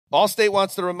Allstate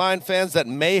wants to remind fans that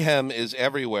mayhem is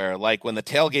everywhere, like when the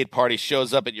tailgate party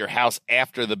shows up at your house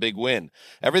after the big win.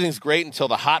 Everything's great until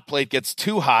the hot plate gets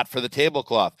too hot for the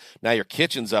tablecloth. Now your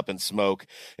kitchen's up in smoke.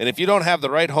 And if you don't have the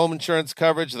right home insurance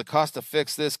coverage, the cost to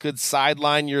fix this could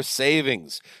sideline your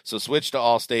savings. So switch to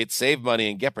Allstate, save money,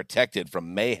 and get protected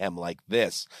from mayhem like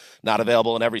this. Not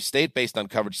available in every state based on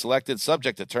coverage selected,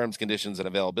 subject to terms, conditions, and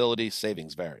availability.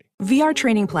 Savings vary. VR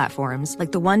training platforms,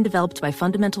 like the one developed by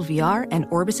Fundamental VR and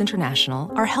Orbis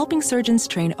International, are helping surgeons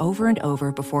train over and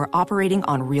over before operating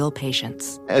on real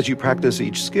patients. As you practice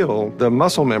each skill, the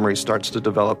muscle memory starts to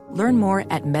develop. Learn more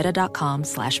at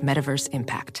meta.com/metaverse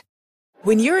impact.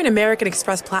 When you're an American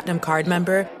Express Platinum card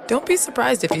member, don't be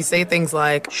surprised if you say things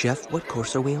like, "Chef, what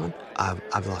course are we on?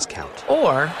 I've lost count."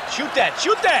 Or, Shoot that!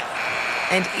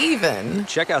 And even,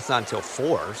 Checkout's not until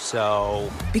 4, so...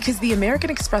 Because the American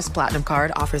Express Platinum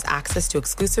Card offers access to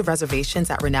exclusive reservations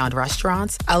at renowned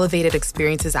restaurants, elevated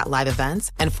experiences at live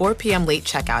events, and 4 p.m. late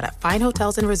checkout at fine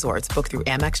hotels and resorts booked through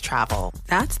Amex Travel.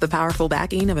 That's the powerful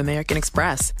backing of American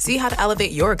Express. See how to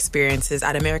elevate your experiences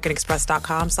at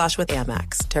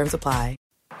americanexpress.com/withAmex. Terms apply.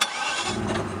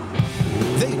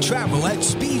 They travel at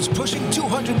speeds pushing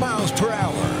 200 miles per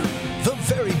hour. The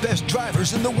very best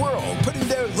drivers in the world putting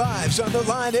their lives on the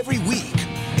line every week.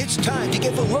 It's time to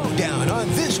get the lowdown on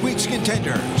this week's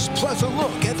contenders, plus a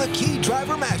look at the key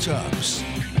driver matchups.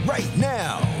 Right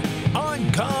now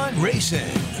on Gone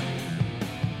Racing.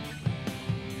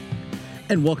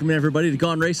 And welcome everybody to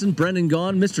Gone Racing. Brendan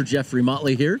Gaughan, Mr. Jeffrey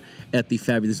Motley here at the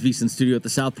fabulous VSiN studio at the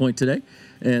South Point today.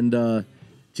 And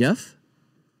Jeff,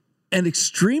 and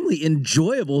extremely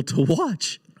enjoyable to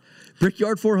watch.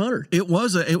 Brickyard 400. It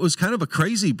was kind of a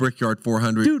crazy Brickyard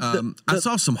 400. Dude, I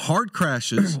saw some hard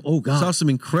crashes. Oh God! Saw some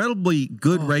incredibly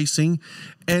good racing,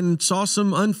 and saw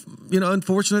some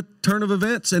unfortunate turn of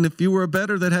events. And if you were a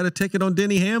bettor that had a ticket on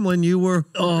Denny Hamlin, you were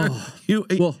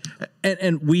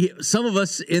and some of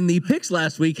us in the picks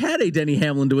last week had a Denny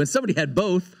Hamlin to win. Somebody had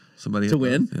both. Somebody to had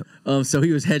win. Both, yep. So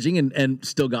he was hedging and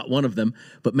still got one of them.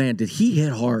 But man, did he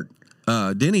hit hard?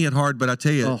 Denny hit hard, but I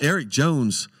tell you, Eric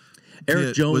Jones.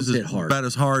 Eric Jones hit hard. About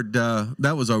as hard.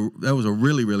 That was a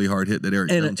really, really hard hit that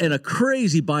Eric Jones hit. And a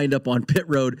crazy bind up on pit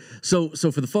road. So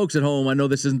for the folks at home, I know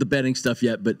this isn't the betting stuff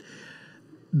yet, but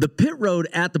the pit road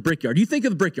at the Brickyard. You think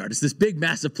of the Brickyard, it's this big,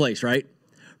 massive place, right?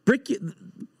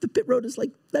 The pit road is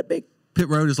like that big. Pit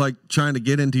road is like trying to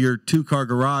get into your 2-car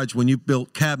garage when you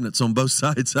built cabinets on both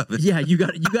sides of it. Yeah, you got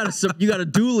a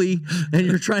dually and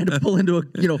you're trying to pull into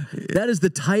that is the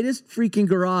tightest freaking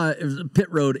garage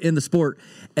pit road in the sport,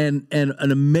 and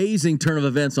an amazing turn of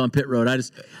events on pit road.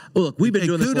 We've been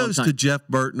doing this a long time. Kudos to Jeff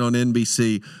Burton on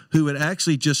NBC, who had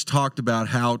actually just talked about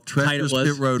how treacherous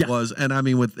pit road was, and I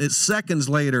mean, seconds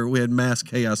later we had mass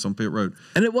chaos on pit road,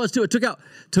 and it was too. It took out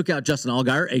Justin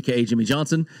Allgaier, aka Jimmy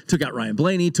Johnson, took out Ryan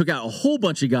Blaney, took out a whole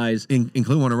bunch of guys,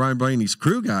 including one of Ryan Blaney's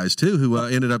crew guys too, who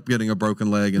ended up getting a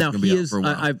broken leg and now going to be out for a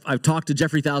while. I've talked to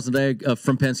Jeffrey Thousand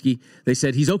from Penske. They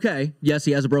said he's okay. Yes,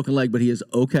 he has a broken leg, but he is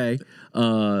okay.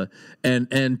 And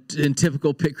in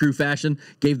typical pit crew fashion,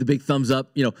 gave the big thumbs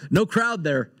up. No crowd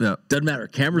there. Yeah. Doesn't matter.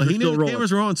 Cameras are still rolling. The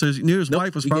cameras were on, so he knew his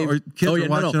wife was probably kids were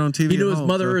watching on TV. He knew his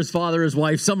mother, his father, his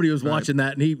wife. Somebody was watching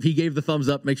that, and he gave the thumbs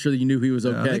up. Make sure that you knew he was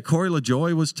okay. I think Corey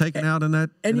LaJoie was taken out in that.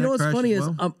 And you know what's funny is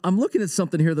I'm looking at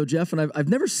something here though, Jeff, and I've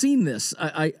never seen this.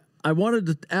 I wanted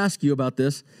to ask you about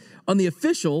this on the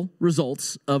official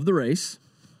results of the race.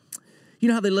 You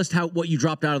know how they list what you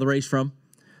dropped out of the race from?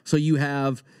 So you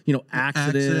have,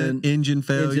 accident, engine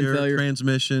failure,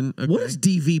 transmission. Okay. What is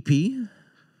DVP?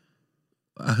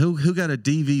 Who got a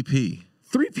DVP?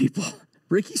 3 people: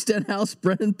 Ricky Stenhouse,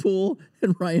 Brennan Poole,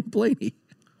 and Ryan Blaney.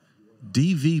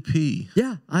 DVP.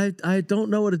 Yeah, I don't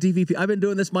know what a DVP. I've been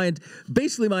doing this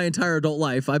basically my entire adult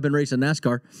life. I've been racing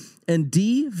NASCAR, and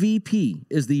DVP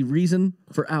is the reason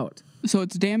for out. So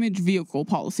it's damaged vehicle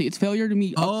policy. It's failure to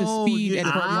meet up to speed and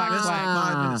put black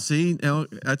flag. See,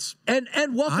 that's and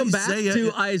welcome back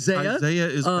to Isaiah. Isaiah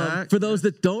is back. For those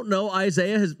that don't know,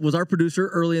 Isaiah was our producer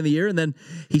early in the year, and then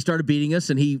he started beating us,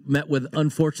 and he met with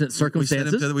unfortunate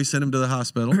circumstances. We sent him to the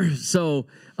hospital. So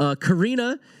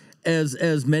Karina,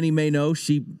 as many may know,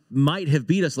 she might have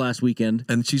beat us last weekend,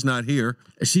 and she's not here.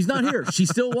 She's not here. She's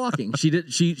still walking.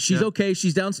 She's okay.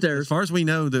 She's downstairs. As far as we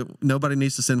know, that nobody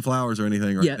needs to send flowers or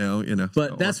anything right now.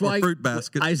 But that's why fruit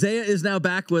baskets. Isaiah is now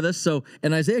back with us.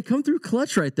 And Isaiah come through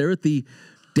clutch right there at the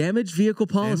damaged vehicle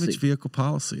policy. Damaged vehicle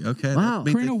policy. Okay. Wow.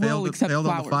 Karina will accept failed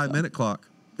flowers, on the 5-minute clock.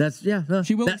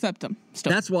 She will accept them.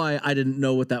 Still. That's why I didn't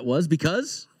know what that was,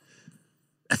 because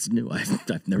That's new.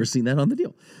 I've never seen that on the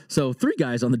deal. So 3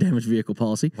 guys on the damaged vehicle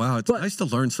policy. Wow, it's nice to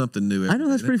learn something new. I know,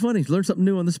 that's pretty funny. Learn something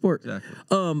new on the sport.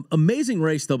 Exactly. Amazing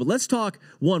race, though. But let's talk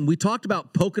one. We talked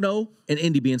about Pocono and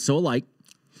Indy being so alike.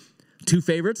 2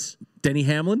 favorites, Denny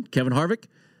Hamlin, Kevin Harvick.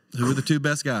 Who are the 2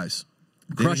 best guys?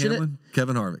 Crushing Denny Hamlin, it.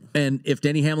 Kevin Harvick. And if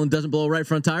Denny Hamlin doesn't blow a right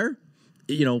front tire,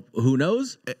 who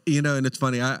knows? And it's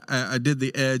funny. I did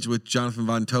the Edge with Jonathan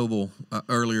Von Tobel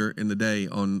earlier in the day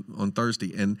on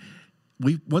Thursday, and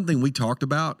one thing we talked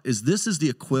about is this is the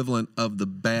equivalent of the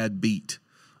bad beat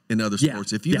in other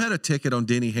sports. If you had a ticket on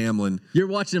Denny Hamlin, you're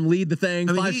watching him lead the thing,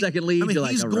 5-second lead. You're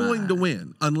he's like, going to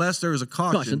win unless there is a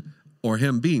caution. Or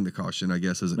him being the caution, I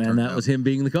guess, as it turned out. That was him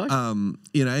being the caution.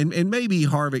 And maybe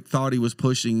Harvick thought he was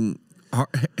pushing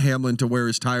Hamlin to wear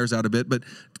his tires out a bit, but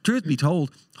truth be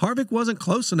told, Harvick wasn't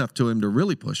close enough to him to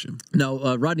really push him.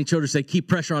 No, Rodney Choder said, keep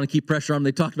pressure on him, keep pressure on him.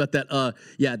 They talked about that.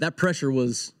 That pressure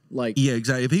was like... Yeah,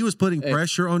 exactly. If he was putting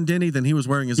pressure on Denny, then he was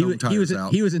wearing his own tires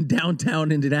out. He was in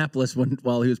downtown Indianapolis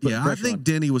while he was putting pressure on. I think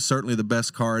Denny was certainly the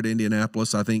best car at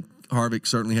Indianapolis. I think Harvick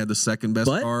certainly had the second best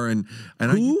car, and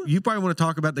you probably want to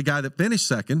talk about the guy that finished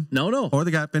second. No, or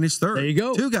the guy that finished third. There you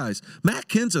go. 2 guys. Matt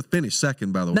Kenseth finished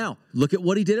second, by the way. Now look at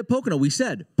what he did at Pocono. We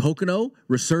said Pocono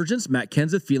resurgence. Matt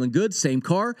Kenseth feeling good, same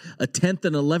car, a 10th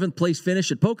and 11th place finish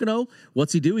at Pocono.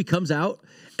 What's he do? He comes out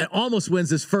and almost wins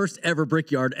his first ever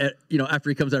Brickyard. After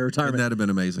he comes out of retirement, and that'd have been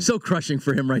amazing. So crushing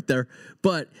for him right there.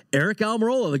 But Eric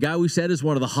Almirola, the guy we said is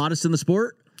one of the hottest in the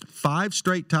sport, 5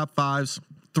 straight top 5s.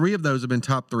 3 of those have been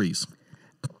top 3s.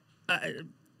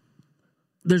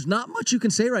 There's not much you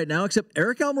can say right now except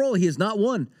Eric Almirola. He has not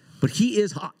won, but he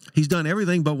is hot. He's done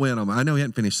everything but win them. I know he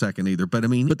hadn't finished second either, but I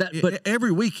mean, but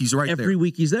every week he's right there. Every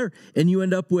week he's there, and you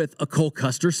end up with a Cole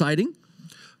Custer sighting.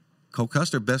 Cole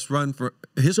Custer, best run for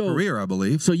his career, I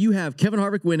believe. So you have Kevin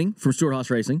Harvick winning from Stewart-Haas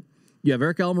Racing. You have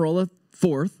Eric Almirola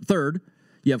third.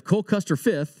 You have Cole Custer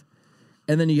 5th,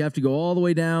 and then you have to go all the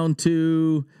way down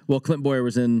to Clint Boyer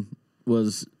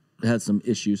had some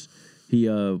issues. He,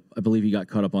 I believe he got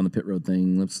caught up on the pit road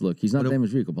thing. Let's look. He's not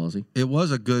damaged vehicle policy. It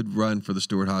was a good run for the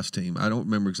Stewart-Haas team. I don't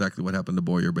remember exactly what happened to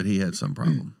Boyer, but he had some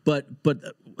problem. But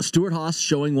Stewart-Haas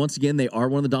showing once again they are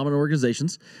one of the dominant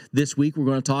organizations. This week we're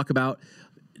going to talk about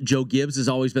Joe Gibbs has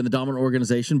always been the dominant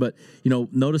organization, but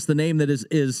notice the name that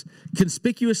is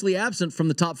conspicuously absent from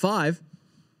the top 5,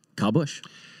 Kyle Busch.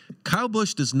 Kyle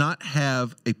Busch does not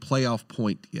have a playoff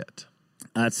point yet.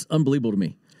 That's unbelievable to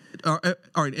me. All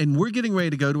right, and we're getting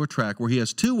ready to go to a track where he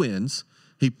has 2 wins.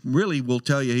 He really will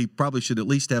tell you he probably should at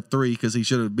least have 3 because he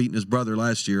should have beaten his brother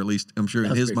last year. At least I'm sure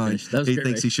in his mind he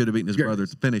thinks he should have beaten his brother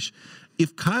to finish.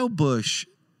 If Kyle Busch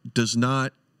does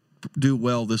not do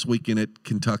well this weekend at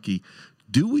Kentucky,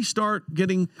 do we start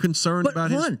getting concerned about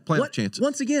his playoff chances?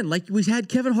 Once again, like we had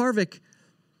Kevin Harvick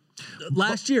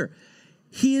last year,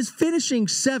 he is finishing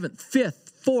 7th, 5th.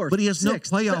 4th, but he has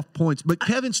 6th, no playoff points. But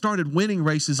Kevin started winning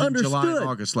races in July and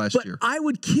August last year. I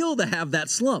would kill to have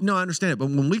that slump. No, I understand it. But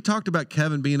when we talked about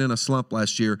Kevin being in a slump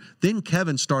last year, then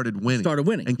Kevin started winning.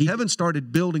 And Kevin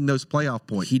started building those playoff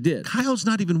points. He did. Kyle's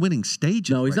not even winning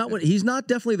stages. No, he's not. He's not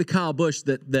definitely the Kyle Busch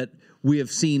that we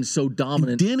have seen so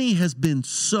dominant. And Denny has been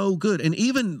so good. And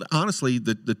even, honestly,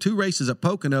 the 2 races at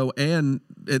Pocono and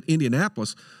at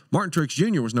Indianapolis, Martin Truex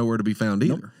Jr. was nowhere to be found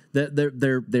either. Nope.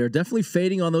 They're definitely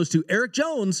fading on those 2. Eric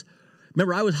Jones,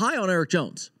 remember, I was high on Eric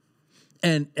Jones.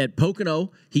 And at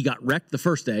Pocono, he got wrecked the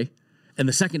first day, and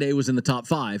the second day was in the top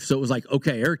 5. So it was like,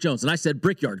 okay, Eric Jones. And I said,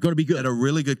 Brickyard, going to be good. Had a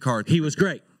really good car. He was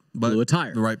great. Blew a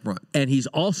tire. The right front. And he's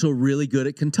also really good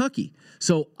at Kentucky.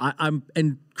 So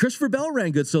and Christopher Bell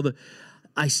ran good. So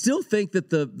I still think that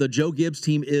the Joe Gibbs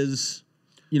team is,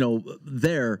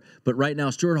 there. But right now,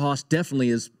 Stewart-Haas definitely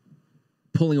is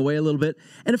pulling away a little bit.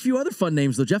 And a few other fun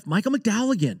names, though, Jeff. Michael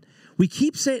McDowell again. We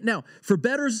keep saying, now, for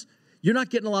bettors, you're not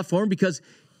getting a lot for him because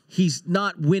he's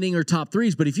not winning or top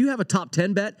 3s. But if you have a top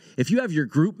 10 bet, if you have your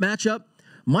group matchup,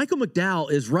 Michael McDowell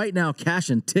is right now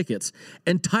cashing tickets.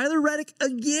 And Tyler Reddick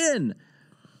again.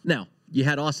 Now, you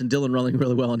had Austin Dillon running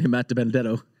really well and him, Matt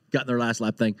DiBenedetto, got in their last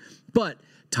lap thing. But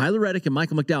Tyler Reddick and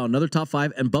Michael McDowell, another top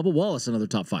 5, and Bubba Wallace, another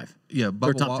top 5. Yeah,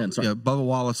 top 10, sorry. Yeah, Bubba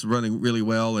Wallace running really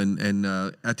well. And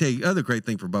I tell you, other great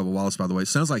thing for Bubba Wallace, by the way, it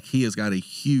sounds like he has got a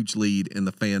huge lead in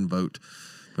the fan vote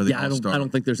for the All-Star. I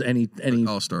don't think there's any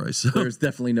All-Star race. There's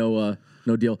definitely no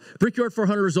deal. Brickyard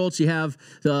 400 results. You have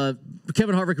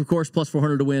Kevin Harvick, of course, plus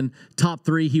 400 to win. Top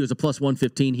 3, he was a plus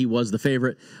 115. He was the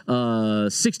favorite.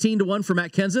 16-1 for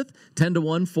Matt Kenseth.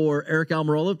 10-1 for Eric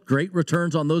Almirola. Great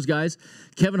returns on those guys.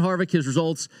 Kevin Harvick, his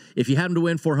results, if you had him to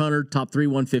win 400, top 3,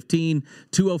 115.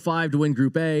 205 to win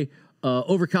Group A.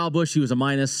 Over Kyle Busch, he was a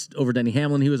minus. Over Denny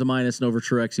Hamlin, he was a minus. And over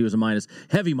Truex, he was a minus.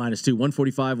 Heavy minus, too.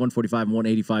 145, 145, and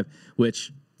 185,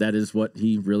 which that is what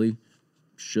he really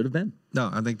should have been. No,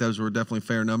 I think those were definitely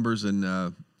fair numbers. And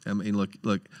I mean,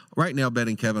 look, right now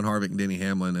betting Kevin Harvick and Denny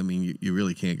Hamlin, I mean, you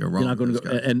really can't go wrong. You're not going to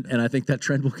go, and I think that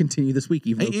trend will continue this week.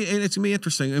 Even and it's going to be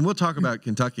interesting. And we'll talk about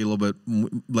Kentucky a little bit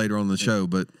later on in the show.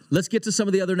 But let's get to some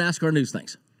of the other NASCAR news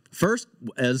things. First,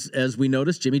 as we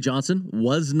noticed, Jimmy Johnson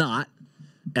was not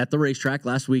at the racetrack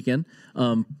last weekend.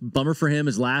 Bummer for him,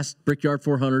 his last Brickyard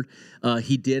 400.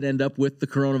 He did end up with the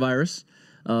coronavirus.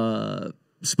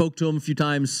 Spoke to him a few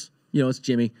times. It's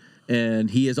Jimmy. And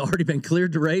he has already been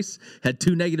cleared to race, had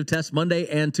 2 negative tests Monday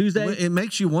and Tuesday. It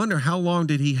makes you wonder, how long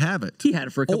did he have it? He had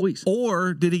it for a couple weeks.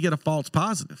 Or did he get a false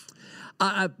positive?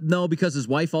 No, because his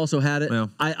wife also had it. Well,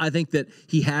 I think that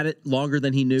he had it longer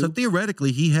than he knew. So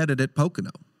theoretically, he had it at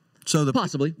Pocono. So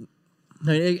possibly.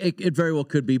 It very well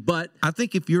could be. But I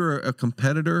think if you're a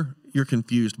competitor, you're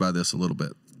confused by this a little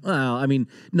bit. Well, I mean,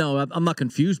 no, I'm not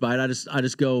confused by it. I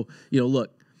just go,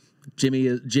 look,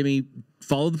 Jimmy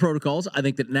followed the protocols. I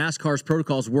think that NASCAR's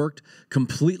protocols worked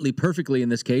completely perfectly in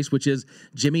this case, which is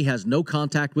Jimmy has no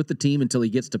contact with the team until he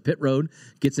gets to pit road,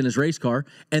 gets in his race car,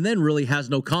 and then really has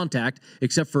no contact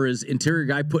except for his interior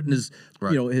guy putting his,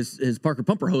 his Parker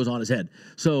Pumper hose on his head.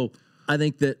 So I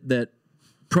think that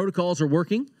protocols are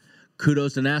working.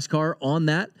 Kudos to NASCAR on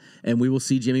that, and we will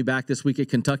see Jimmy back this week at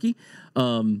Kentucky.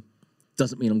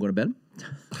 Doesn't mean I'm going to bet him,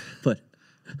 but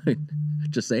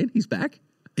just saying, he's back.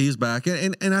 He's back,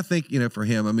 and I think, for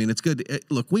him, I mean, it's good.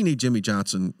 Look, we need Jimmy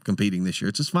Johnson competing this year.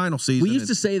 It's his final season. We used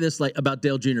to say this about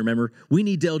Dale Jr., remember? We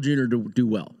need Dale Jr. to do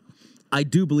well. I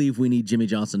do believe we need Jimmy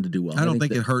Johnson to do well. I don't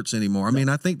think it hurts anymore. I mean,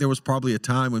 I think there was probably a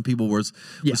time when people was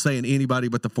saying anybody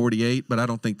but the 48, but I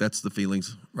don't think that's the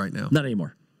feelings right now. Not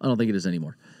anymore. I don't think it is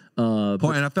anymore.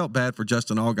 And I felt bad for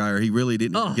Justin Allgaier. He really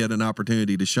didn't get an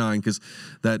opportunity to shine because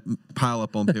that pile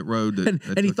up on pit road.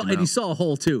 And he saw a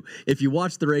hole too. If you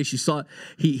watched the race, you saw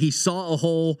he saw a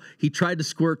hole. He tried to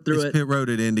squirt through it. Pit road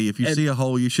at Indy. If you see a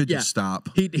hole, you should just stop.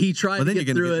 He tried to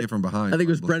get through it from behind. I think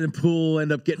it was Brendan Poole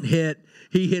ended up getting hit.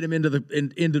 He hit him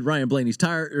into Ryan Blaney's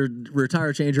rear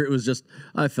tire changer. It was just,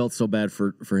 I felt so bad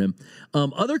for him.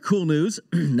 Other cool news: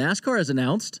 NASCAR has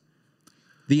announced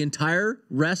the entire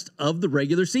rest of the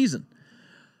regular season.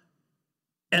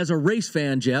 As a race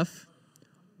fan, Jeff,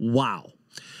 wow.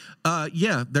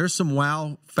 There's some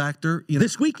wow factor.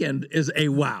 This weekend is a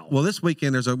wow. Well, this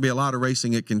weekend there's going to be a lot of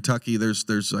racing at Kentucky.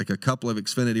 There's like a couple of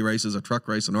Xfinity races, a truck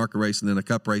race, an ARCA race, and then a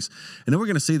Cup race. And then we're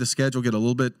going to see the schedule get a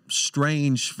little bit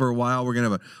strange for a while. We're going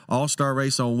to have an all-star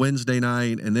race on Wednesday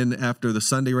night, and then after the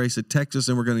Sunday race at Texas,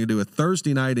 and we're going to do a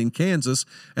Thursday night in Kansas,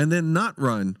 and then not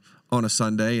run on a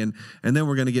Sunday, and then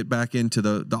we're going to get back into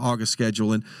the August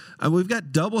schedule. And we've got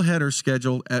doubleheaders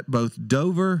scheduled at both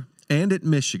Dover and at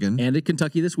Michigan. And at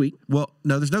Kentucky this week. Well,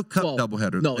 no, there's no Cup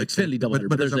doubleheader. No, Xfinity doubleheader.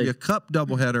 But there's going to be a Cup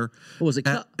doubleheader. What was it?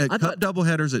 Cup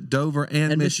doubleheaders at Dover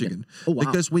and Michigan. Oh, wow.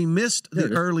 Because we missed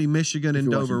the early Michigan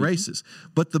and Dover races.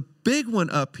 But the big one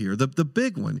up here, the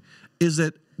big one, is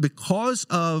that because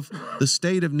of the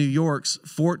state of New York's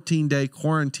 14-day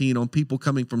quarantine on people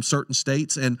coming from certain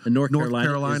states, and North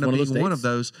Carolina being one of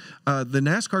those, the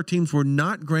NASCAR teams were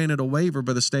not granted a waiver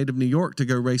by the state of New York to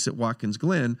go race at Watkins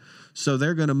Glen. So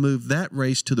they're going to move that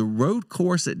race to the road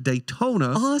course at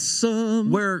Daytona.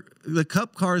 Awesome. Where the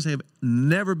Cup cars have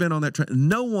never been on that track.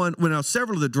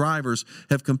 Several of the drivers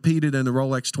have competed in the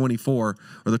Rolex 24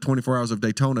 or the 24 Hours of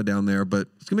Daytona down there, but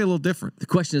it's going to be a little different. The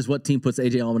question is, what team puts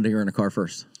A.J. Allmendinger in a car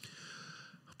first?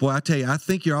 Boy, I tell you, I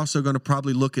think you're also going to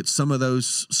probably look at some of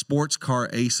those sports car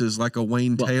aces like a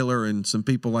Wayne Taylor and some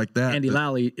people like that. Andy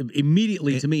Lally,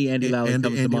 immediately to me, Andy Lally comes to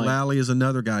mind. Andy Lally is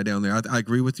another guy down there. I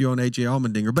agree with you on A.J.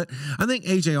 Allmendinger, but I think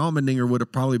A.J. Allmendinger would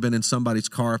have probably been in somebody's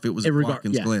car if it was at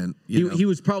Watkins Glen. He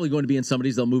was probably going to be in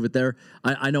somebody's. They'll move it there.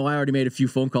 I know I already made a few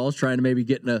phone calls trying to maybe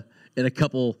get in a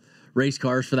couple race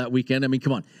cars for that weekend. I mean,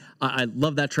 come on. I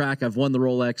love that track. I've won the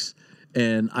Rolex.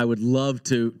 And I would love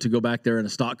to go back there in a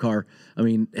stock car. I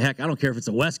mean, heck, I don't care if it's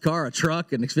a West car, a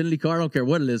truck, an Xfinity car. I don't care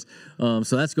what it is.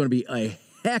 So that's going to be a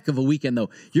heck of a weekend, though.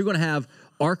 You're going to have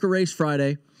ARCA race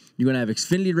Friday. You're going to have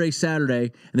Xfinity race Saturday.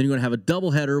 And then you're going to have a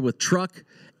doubleheader with truck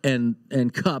and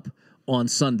Cup on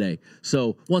Sunday.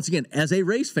 So, once again, as a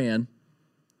race fan,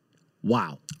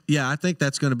 wow. Yeah, I think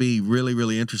that's going to be really,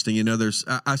 really interesting.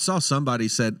 I saw somebody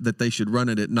said that they should run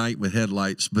it at night with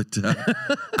headlights, but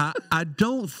I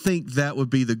don't think that would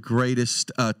be the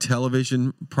greatest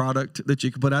television product that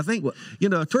you could put. I think, a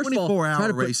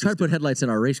 24-hour race. Try to put headlights in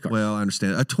our race car. Well, I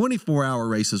understand. A 24-hour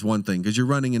race is one thing because you're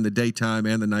running in the daytime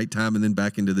and the nighttime and then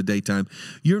back into the daytime.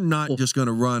 You're not just going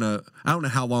to run I don't know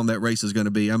how long that race is going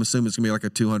to be. I'm assuming it's going to be like a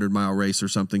 200-mile race or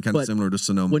something kind of similar to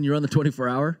Sonoma. When you run the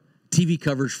 24-hour, TV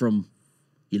coverage from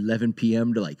 11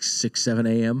 p.m. to like 6, 7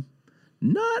 a.m.,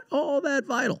 not all that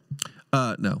vital.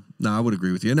 No, I would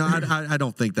agree with you. No, I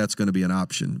don't think that's going to be an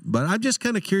option. But I'm just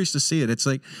kind of curious to see it. It's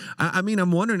like, I mean,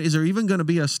 I'm wondering, is there even going to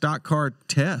be a stock car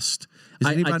test? Is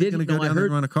anybody going to go down there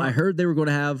and run a car? I heard they were going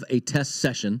to have a test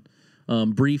session,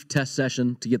 brief test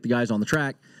session to get the guys on the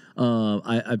track.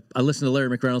 I listened to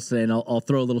Larry McReynolds today, and I'll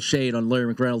throw a little shade on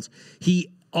Larry McReynolds.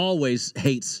 He always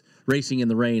hates racing in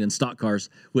the rain and stock cars,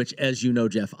 which, as you know,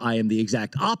 Jeff, I am the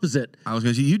exact opposite. I was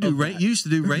going to say, you used to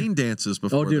do rain dances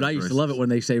before. Oh, dude, I used to love it when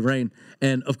they say rain.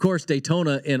 And, of course,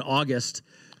 Daytona in August,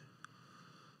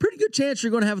 pretty good chance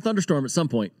you're going to have a thunderstorm at some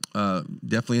point.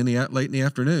 Definitely late in the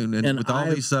afternoon. And with all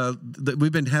these,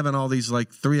 we've been having all these,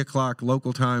 like, 3 o'clock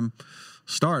local time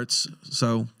starts.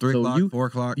 So 3 o'clock, 4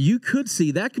 o'clock. You could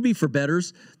see, that could be for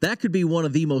bettors. That could be one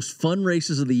of the most fun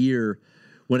races of the year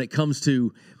when it comes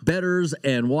to bettors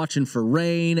and watching for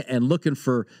rain and looking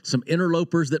for some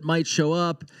interlopers that might show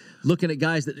up, looking at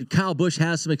guys that Kyle Busch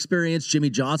has some experience, Jimmy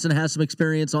Johnson has some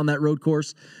experience on that road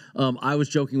course. I was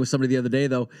joking with somebody the other day,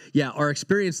 though. Yeah, our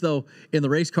experience, though, in the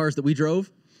race cars that we drove,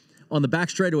 on the back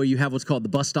straightaway, you have what's called the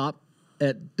bus stop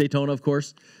at Daytona, of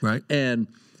course. Right. And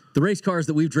the race cars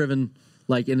that we've driven,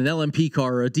 like in an LMP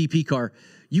car or a DP car,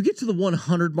 you get to the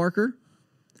 100 marker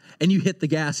and you hit the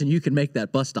gas and you can make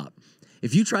that bus stop.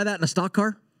 If you try that in a stock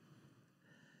car,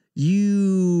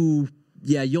 you'll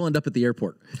end up at the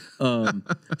airport.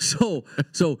 So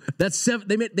that's 7.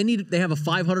 They have a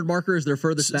 500 marker as their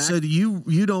furthest back. So do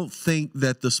you don't think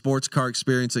that the sports car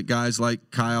experience that guys like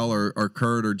Kyle or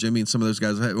Kurt or Jimmy and some of those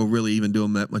guys will really even do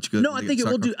them that much good? No, I think it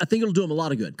will do. I think it'll do them a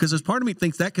lot of good. Because there's part of me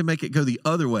thinks that can make it go the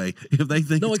other way if they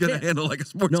think it's going to handle like a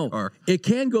sports car. It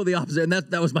can go the opposite, and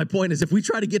that was my point. Is if we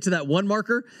try to get to that one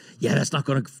marker, that's not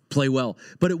going to play well.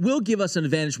 But it will give us an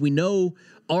advantage. We know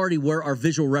already where our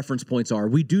visual reference points are.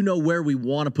 We do know where we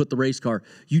want to put the race car.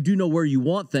 You do know where you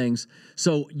want things.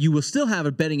 So you will still have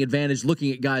a betting advantage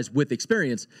looking at guys with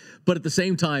experience. But at the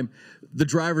same time, the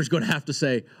driver's going to have to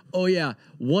say, oh, yeah,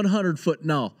 100 foot,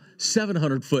 no,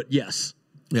 700 foot, yes.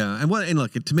 Yeah, and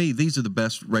look, to me, these are the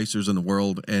best racers in the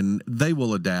world, and they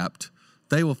will adapt.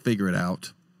 They will figure it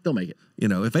out. They'll make it. You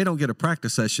know, if they don't get a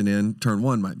practice session in, turn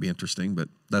one might be interesting, but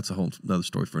that's a whole other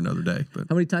story for another day. But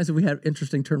how many times have we had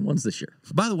interesting turn ones this year?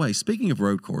 By the way, speaking of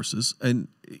road courses, and,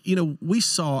 you know,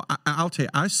 I'll tell you,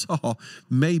 I saw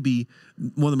maybe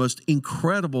one of the most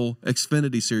incredible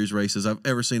Xfinity Series races I've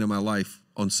ever seen in my life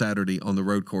on Saturday on the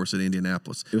road course at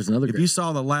Indianapolis. It was another If you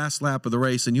saw the last lap of the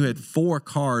race and you had 4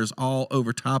 cars all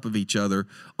over top of each other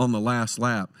on the last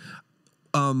lap,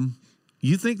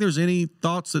 you think there's any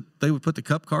thoughts that they would put the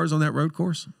Cup cars on that road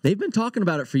course? They've been talking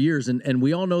about it for years, and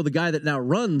we all know the guy that now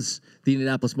runs the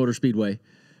Indianapolis Motor Speedway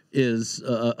is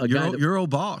your old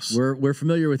boss. We're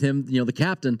familiar with him. You know, the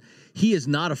captain. He is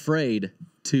not afraid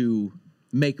to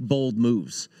make bold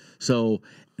moves. So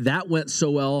that went so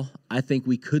well. I think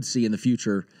we could see in the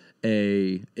future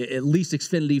at least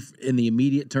Xfinity in the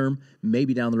immediate term,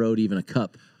 maybe down the road even a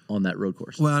Cup on that road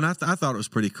course. Well, and I thought it was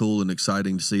pretty cool and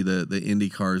exciting to see the Indy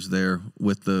cars there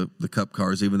with the Cup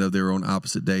cars, even though they were on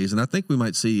opposite days. And I think we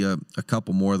might see a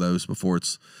couple more of those before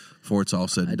it's all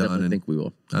said and done. I definitely think we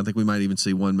will. I think we might even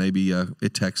see one maybe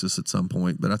at Texas at some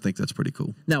point, but I think that's pretty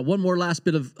cool. Now, one more last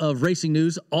bit of racing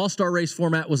news. All-Star race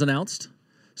format was announced.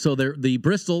 So the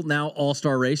Bristol now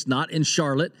All-Star race, not in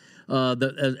Charlotte,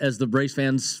 as the race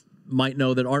fans might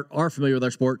know that are familiar with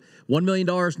our sport. $1 million,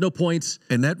 no points.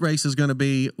 And that race is going to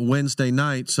be Wednesday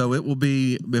night, so it will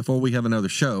be before we have another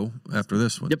show after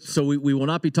this one. Yep, so we will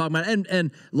not be talking about it.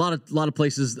 And a lot of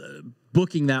places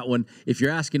booking that one. If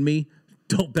you're asking me,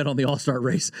 don't bet on the All-Star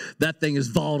race. That thing is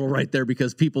volatile right there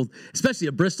because people, especially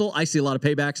at Bristol, I see a lot of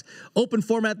paybacks. Open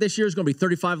format this year is going to be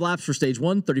 35 laps for stage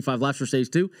 1, 35 laps for stage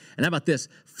 2. And how about this?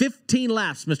 15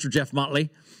 laps, Mr. Jeff Motley,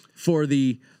 for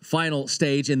the final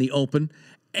stage in the open.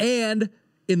 And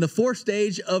in the 4th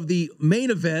stage of the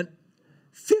main event,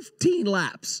 15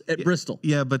 laps at Bristol.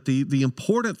 Yeah, but the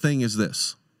important thing is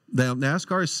this. Now,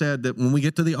 NASCAR has said that when we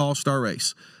get to the All-Star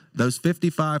race, those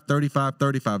 55, 35,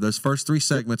 35, those first 3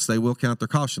 segments, they will count their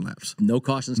caution laps. No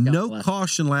cautions. No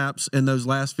caution laps in those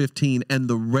last 15, and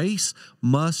the race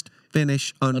must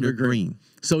finish under green.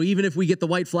 So even if we get the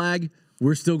white flag,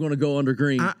 we're still going to go under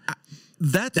green.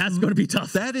 That's going to be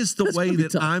tough. That is the way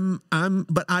that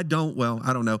but I don't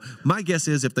know. My guess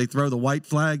is if they throw the white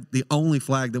flag, the only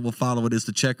flag that will follow it is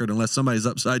the checkered unless somebody's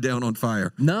upside down on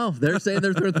fire. No, they're saying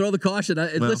they're going to throw the caution.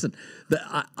 Listen,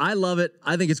 I love it.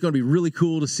 I think it's going to be really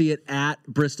cool to see it at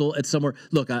Bristol at somewhere.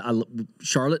 Look,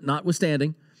 Charlotte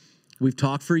notwithstanding, we've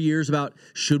talked for years about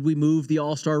should we move the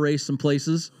All-Star race some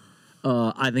places.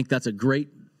 I think that's a great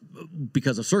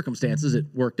because of circumstances, it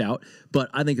worked out. But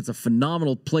I think it's a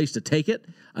phenomenal place to take it.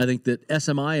 I think that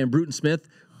SMI and Bruton Smith,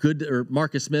 or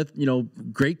Marcus Smith,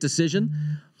 great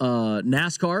decision.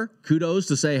 NASCAR, kudos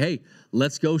to say, hey,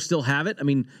 let's go still have it. I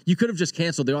mean, you could have just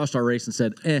canceled the All-Star race and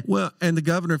said, eh. Well, and the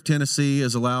governor of Tennessee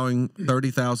is allowing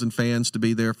 30,000 fans to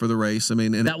be there for the race. I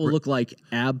mean, and that will look like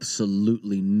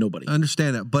absolutely nobody. I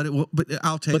understand that, but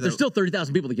I'll tell you, but there's still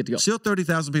 30,000 people that get to go. Still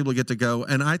 30,000 people get to go,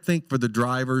 and I think for the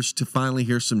drivers to finally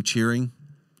hear some cheering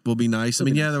will be nice. I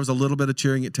mean, there was a little bit of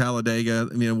cheering at Talladega.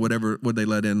 I mean, whatever would they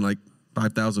let in, like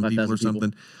 5,000 people or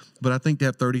something. But I think to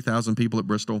have 30,000 people at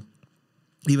Bristol,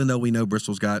 even though we know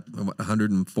Bristol's got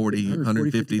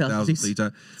 150,000 seats.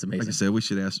 It's amazing. Like I said, we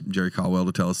should ask Jerry Caldwell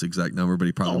to tell us the exact number, but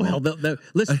he probably won't.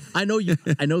 Listen, I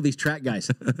know these track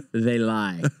guys. They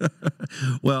lie.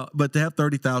 Well, but to have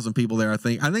 30,000 people there, I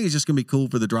think it's just going to be cool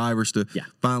for the drivers to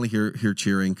finally hear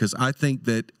cheering, because I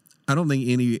don't think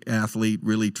any athlete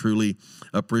really truly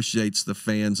appreciates the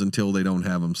fans until they don't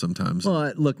have them sometimes.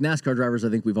 Well, look, NASCAR drivers, I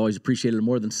think we've always appreciated it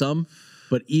more than some.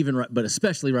 But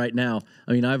especially right now,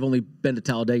 I mean, I've only been to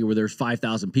Talladega where there's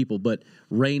 5,000 people, but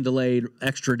rain delayed,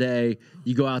 extra day.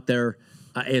 You go out there,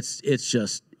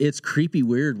 it's creepy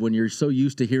weird when you're so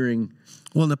used to hearing.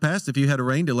 Well, in the past, if you had a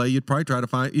rain delay, you'd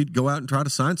probably you'd go out and try to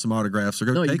sign some autographs or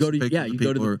take some pictures of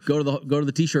people. Go to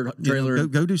the T-shirt trailer.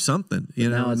 Go do something.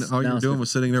 And all you're doing was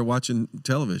sitting there watching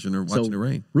television or watching the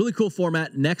rain. Really cool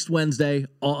format. Next Wednesday,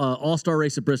 All-Star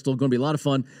race at Bristol. Going to be a lot of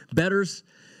fun. Bettors.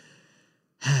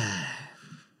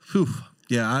 Whew.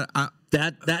 Yeah,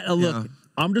 look,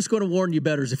 I'm just going to warn you,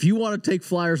 bettors. If you want to take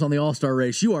flyers on the All-Star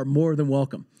race, you are more than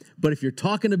welcome. But if you're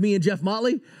talking to me and Jeff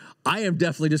Motley, I am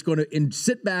definitely just going to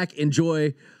sit back,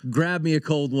 enjoy, grab me a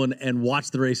cold one, and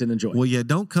watch the race and enjoy. Well,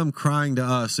 don't come crying to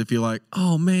us if you're like,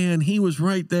 oh, man, he was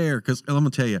right there. Because I'm going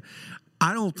to tell you,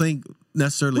 I don't think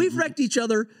necessarily. We've wrecked each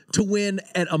other to win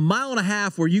at a mile and a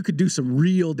half where you could do some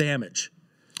real damage.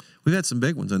 We've had some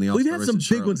big ones in the All-Star race. We've had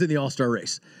some big ones in the All-Star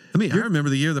race. I mean, I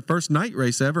remember the first night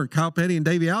race ever, and Kyle Petty and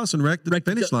Davey Allison wrecked the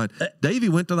finish line. Davey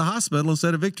went to the hospital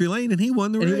instead of Victory Lane, and he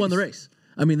won the race.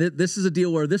 I mean, this is a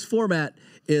deal where this format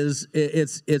is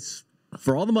it's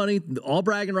for all the money, all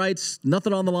bragging rights,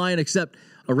 nothing on the line except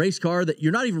a race car that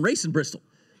you're not even racing Bristol.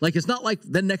 Like, it's not like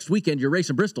then next weekend you're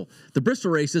racing Bristol. The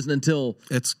Bristol race isn't until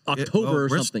October or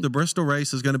something. The Bristol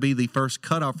race is going to be the first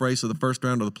cutoff race of the first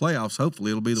round of the playoffs.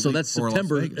 Hopefully, it'll be the week that's before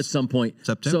September Las Vegas. at some point.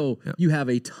 So you have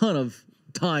a ton of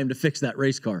time to fix that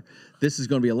race car. This is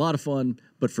going to be a lot of fun,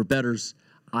 but for bettors,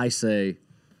 I say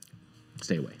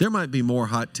stay away. There might be more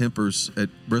hot tempers at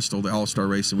Bristol, the All-Star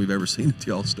race, than we've ever seen at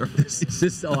the All-Star race.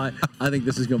 I think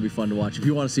this is going to be fun to watch. If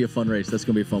you want to see a fun race, that's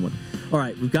going to be a fun one. All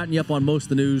right, we've gotten you up on most of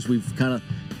the news. We've kind of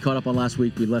caught up on last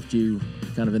week. We left you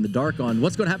kind of in the dark on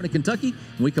what's going to happen in Kentucky.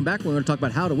 When we come back, we're going to talk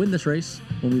about how to win this race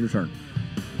when we return.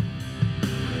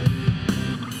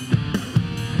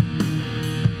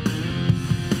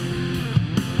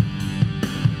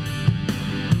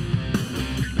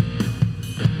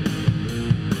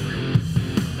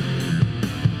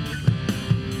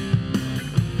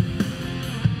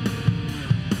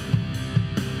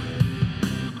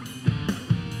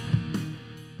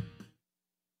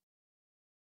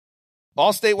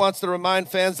 Allstate wants to remind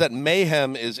fans that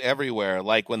mayhem is everywhere,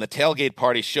 like when the tailgate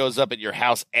party shows up at your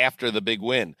house after the big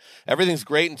win. Everything's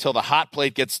great until the hot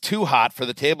plate gets too hot for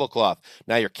the tablecloth.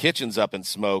 Now your kitchen's up in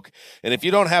smoke. And if you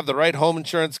don't have the right home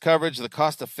insurance coverage, the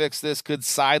cost to fix this could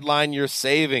sideline your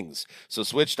savings. So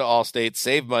switch to Allstate,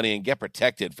 save money, and get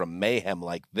protected from mayhem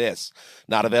like this.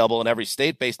 Not available in every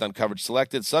state based on coverage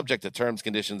selected, subject to terms,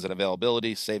 conditions, and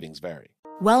availability. Savings vary.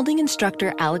 Welding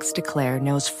instructor Alex DeClaire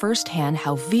knows firsthand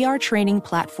how VR training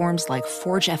platforms like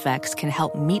ForgeFX can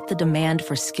help meet the demand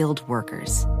for skilled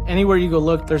workers. Anywhere you go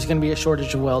look, there's going to be a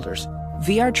shortage of welders.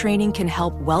 VR training can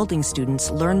help welding students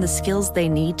learn the skills they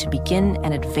need to begin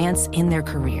and advance in their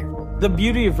career. The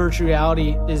beauty of virtual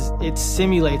reality is it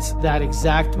simulates that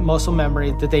exact muscle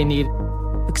memory that they need.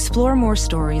 Explore more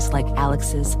stories like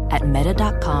Alex's at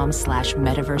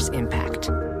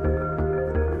meta.com/metaverseimpact.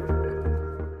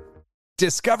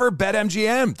 Discover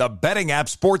BetMGM, the betting app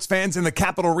sports fans in the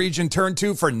capital region turn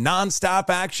to for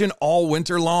nonstop action all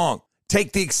winter long.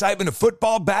 Take the excitement of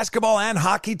football, basketball, and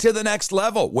hockey to the next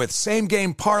level with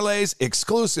same-game parlays,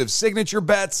 exclusive signature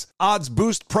bets, odds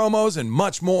boost promos, and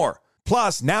much more.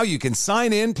 Plus, now you can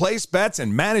sign in, place bets,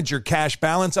 and manage your cash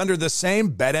balance under the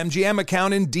same BetMGM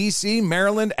account in D.C.,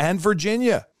 Maryland, and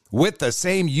Virginia. With the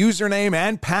same username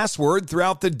and password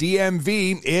throughout the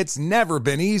DMV, it's never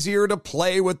been easier to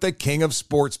play with the king of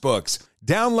sportsbooks.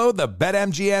 Download the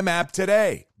BetMGM app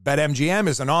today. BetMGM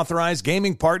is an authorized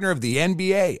gaming partner of the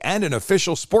NBA and an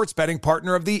official sports betting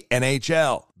partner of the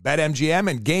NHL. BetMGM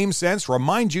and GameSense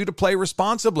remind you to play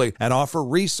responsibly and offer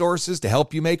resources to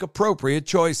help you make appropriate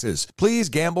choices. Please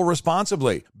gamble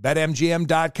responsibly.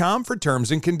 BetMGM.com for terms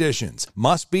and conditions.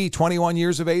 Must be 21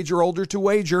 years of age or older to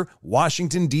wager.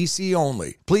 Washington, D.C.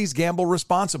 only. Please gamble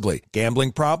responsibly.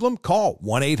 Gambling problem? Call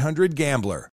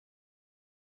 1-800-GAMBLER.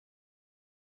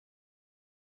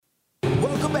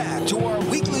 Welcome back to our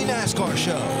weekly NASCAR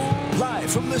show, live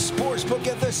from the Sportsbook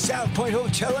at the South Point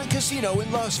Hotel and Casino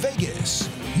in Las Vegas.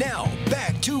 Now,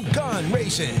 back to Gone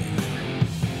Racing.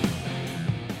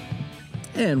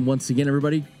 And once again,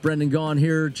 everybody, Brendan Gaughan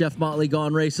here, Jeff Motley,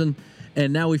 Gone Racing.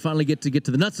 And now we finally get to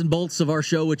the nuts and bolts of our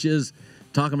show, which is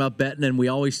talking about betting, and we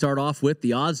always start off with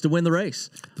the odds to win the race.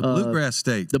 The Bluegrass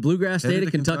State. The Bluegrass State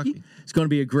of Kentucky. It's going to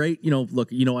be a great, look,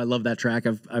 I love that track.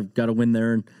 I've got to win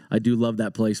there, and I do love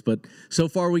that place. But so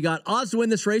far we got odds to win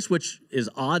this race, which is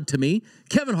odd to me.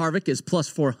 Kevin Harvick is plus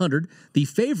 400, the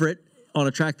favorite on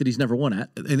a track that he's never won at.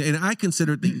 And I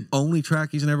consider it the only track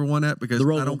he's never won at because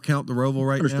I don't count the Roval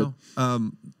right now.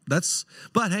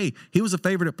 But hey, he was a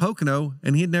favorite at Pocono,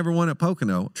 and he had never won at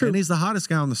Pocono. True. And he's the hottest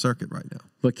guy on the circuit right now.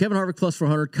 But Kevin Harvick plus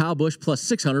 400, Kyle Busch plus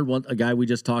 600, a guy we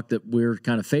just talked that we're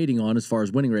kind of fading on as far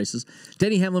as winning races.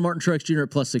 Denny Hamlin, Martin Truex Jr.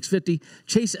 at plus 650,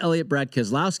 Chase Elliott, Brad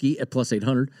Keselowski at plus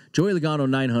 800, Joey Logano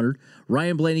 900,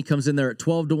 Ryan Blaney comes in there at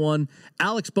 12-1,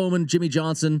 Alex Bowman, Jimmy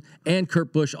Johnson, and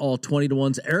Kurt Busch all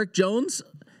 20-1s, Eric Jones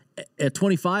at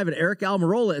 25, and Eric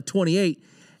Almirola at 28,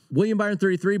 William Byron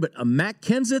 33, but a Matt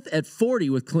Kenseth at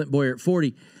 40 with Clint Bowyer at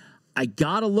 40. I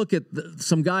got to look at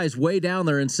some guys way down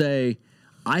there and say,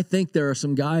 I think there are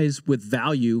some guys with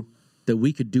value that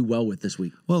we could do well with this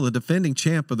week. Well, the defending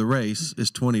champ of the race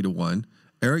is 20-1.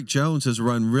 Eric Jones has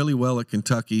run really well at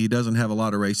Kentucky. He doesn't have a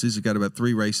lot of races. He's got about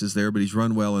 3 races there, but he's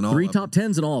run well in all of them. 3 top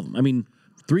 10s in all of them. I mean,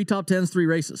 3 top 10s, 3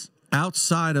 races.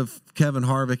 Outside of Kevin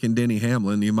Harvick and Denny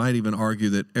Hamlin, you might even argue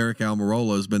that Eric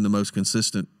Almirola has been the most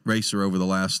consistent racer over the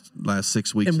last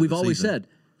 6 weeks. And we've always said,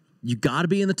 you got to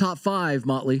be in the top 5,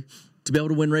 Motley, to be able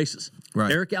to win races.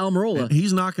 Right. Eric Almirola. And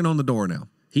he's knocking on the door now.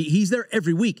 He's there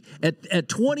every week. At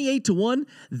 28-1,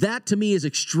 that to me is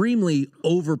extremely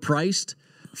overpriced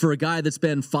for a guy that's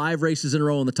been 5 races in a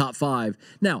row in the top 5.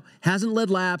 Now, hasn't led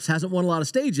laps, hasn't won a lot of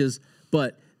stages,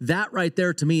 but that right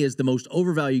there to me is the most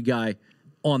overvalued guy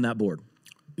on that board.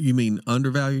 You mean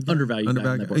undervalued?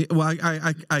 Undervalued. Well,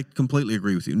 I completely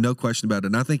agree with you. No question about it.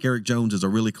 And I think Eric Jones is a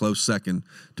really close second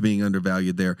to being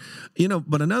undervalued there.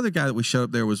 But another guy that we showed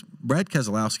up there was Brad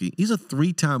Keselowski. He's a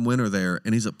 3-time winner there,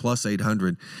 and he's at plus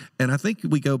 800. And I think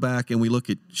we go back and we look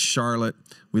at Charlotte,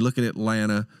 we look at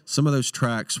Atlanta, some of those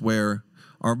tracks where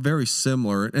are very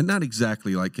similar and not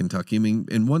exactly like Kentucky. I mean,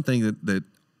 and one thing that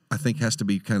I think has to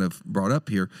be kind of brought up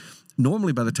here,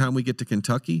 normally by the time we get to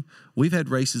Kentucky, we've had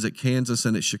races at Kansas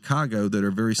and at Chicago that are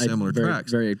very similar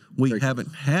tracks. We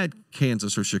haven't had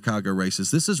Kansas or Chicago races.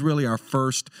 This is really our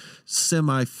first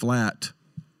semi-flat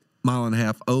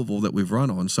mile-and-a-half oval that we've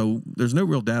run on. So there's no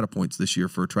real data points this year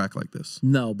for a track like this.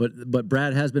 No, but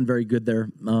Brad has been very good there.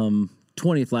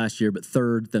 20th last year, but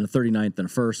 3rd, then a 39th, then a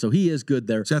 1st. So he is good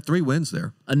there. He's got 3 wins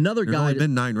there. There's only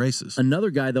been 9 races. Another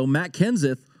guy, though, Matt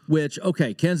Kenseth,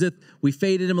 Kenseth, we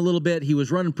faded him a little bit. He was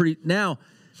running pretty. Now,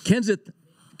 Kenseth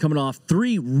coming off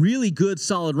 3 really good,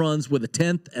 solid runs with a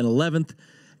 10th and 11th.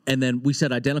 And then we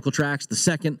said identical tracks. The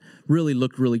second really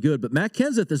looked really good. But Matt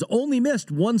Kenseth has only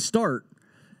missed 1 start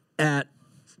at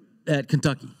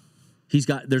Kentucky.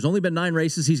 There's only been 9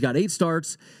 races. He's got 8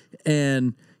 starts,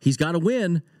 and he's got a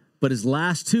win. But his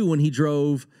last 2 when he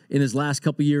drove in his last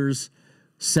couple years,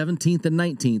 17th and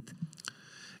 19th.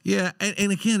 Yeah,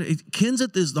 and again,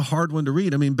 Kenseth is the hard one to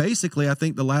read. I mean, basically, I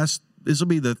think this will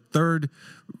be the 3rd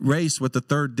race with the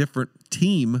 3rd different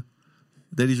team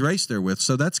that he's raced there with.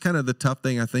 So that's kind of the tough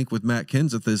thing, I think, with Matt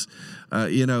Kenseth is,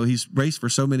 he's raced for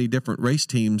so many different race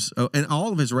teams. And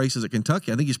all of his races at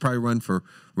Kentucky, I think he's probably run for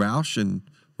Roush and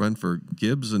run for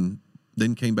Gibbs and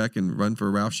then came back and run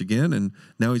for Roush again, and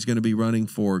now he's going to be running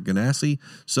for Ganassi.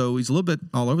 So he's a little bit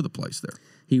all over the place there.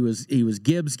 He was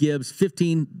Gibbs,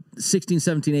 15, 16,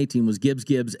 17, 18 was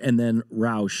Gibbs, and then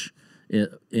Roush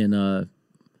in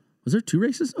was there 2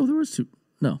 races? Oh, there was 2.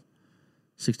 No.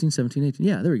 16, 17, 18.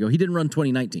 Yeah, there we go. He didn't run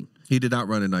 2019. He did not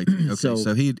run in 19. Okay,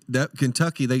 so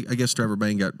Kentucky, I guess Trevor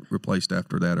Bayne got replaced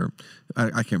after that, or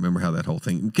I can't remember how that whole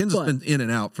thing. Kenseth's been in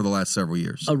and out for the last several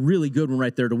years. A really good one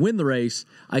right there to win the race.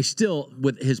 I still,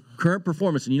 with his current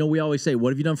performance, and we always say,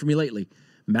 what have you done for me lately?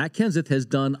 Matt Kenseth has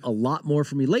done a lot more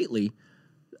for me lately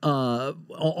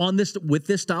with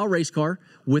this style race car,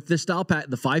 with this style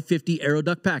the 550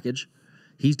 Aeroduct package.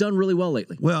 He's done really well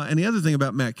lately. Well, and the other thing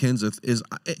about Matt Kenseth is,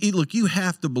 look, you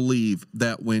have to believe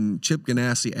that when Chip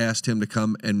Ganassi asked him to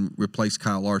come and replace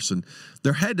Kyle Larson,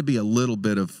 there had to be a little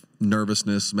bit of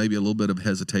nervousness, maybe a little bit of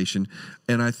hesitation.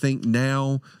 And I think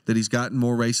now that he's gotten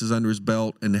more races under his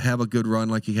belt and to have a good run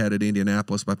like he had at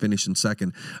Indianapolis by finishing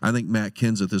second, I think Matt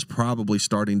Kenseth is probably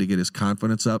starting to get his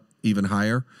confidence up even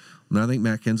higher. And I think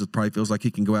Matt Kenseth probably feels like he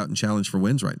can go out and challenge for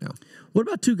wins right now. What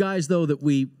about two guys, though, that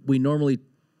we normally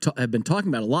have been talking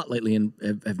about a lot lately and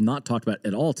have not talked about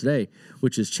at all today,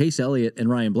 which is Chase Elliott and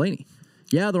Ryan Blaney?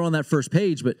 Yeah, they're on that first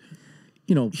page, but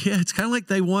yeah, it's kind of like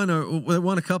they won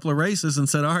a couple of races and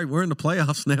said, all right, we're in the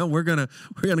playoffs now. We're gonna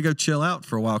go chill out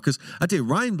for a while. Because I tell you,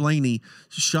 Ryan Blaney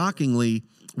shockingly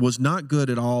was not good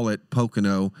at all at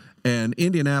Pocono, and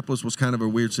Indianapolis was kind of a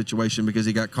weird situation because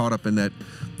he got caught up in that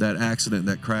accident,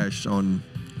 that crash on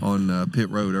pit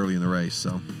road early in the race.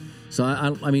 So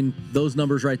I mean, those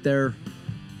numbers right there,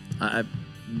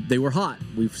 they were hot.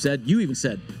 You even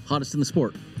said hottest in the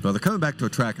sport. Well, they're coming back to a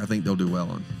track I think they'll do well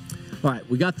on. All right,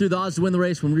 we got through the odds to win the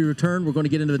race. When we return, we're going to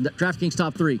get into the DraftKings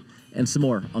top 3 and some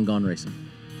more on Gone Racing.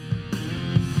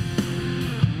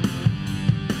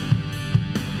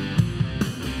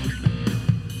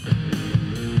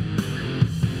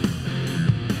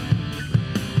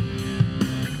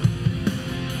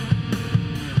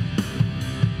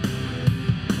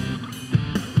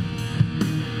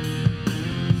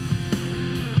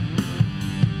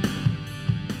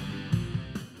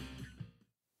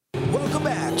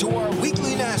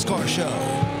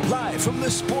 From the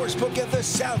Sportsbook at the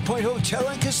South Point Hotel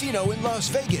and Casino in Las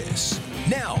Vegas.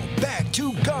 Now, back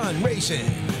to Gone Racing.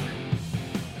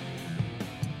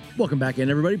 Welcome back in,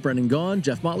 everybody. Brendan Gaughan,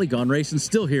 Jeff Motley, Gone Racing,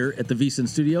 still here at the VSiN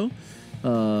studio.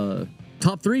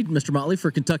 Top 3, Mr. Motley, for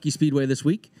Kentucky Speedway this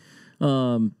week.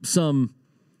 Some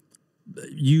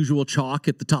usual chalk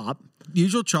at the top.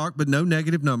 Usual chalk, but no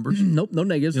negative numbers. Nope, no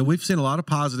negatives. Yeah, we've seen a lot of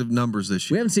positive numbers this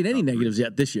year. We haven't seen any negatives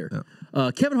yet this year.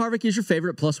 No. Kevin Harvick is your favorite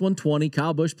at plus 120.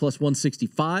 Kyle Busch plus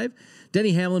 165.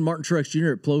 Denny Hamlin, Martin Truex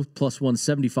Jr. at plus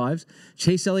 175.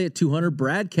 Chase Elliott 200.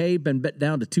 Brad K been bet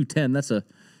down to 210. That's a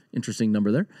interesting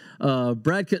number there.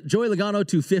 Joey Logano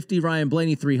 250. Ryan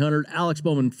Blaney 300. Alex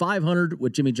Bowman 500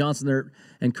 with Jimmy Johnson there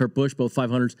and Kurt Busch both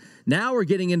 500s. Now we're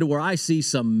getting into where I see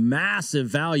some massive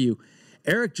value.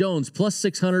 Eric Jones plus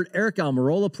 600, Eric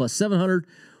Almirola plus 700,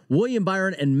 William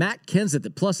Byron and Matt Kenseth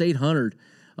at plus 800,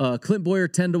 Clint Boyer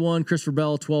 10-1, Christopher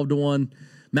Bell 12-1,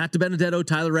 Matt DiBenedetto,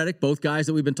 Tyler Reddick, both guys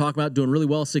that we've been talking about doing really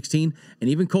well 16, and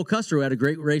even Cole Custer, who had a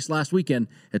great race last weekend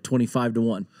at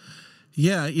 25-1.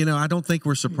 Yeah, I don't think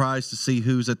we're surprised to see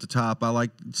who's at the top. I like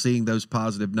seeing those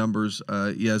positive numbers.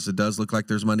 Yes, it does look like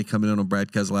there's money coming in on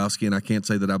Brad Keselowski, and I can't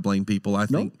say that I blame people. I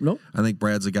think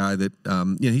Brad's a guy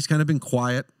that he's kind of been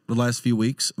quiet the last few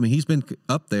weeks. I mean, he's been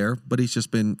up there, but he's just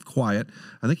been quiet.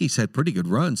 I think he's had pretty good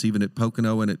runs, even at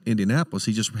Pocono and at Indianapolis.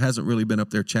 He just hasn't really been up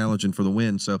there challenging for the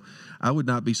win. So I would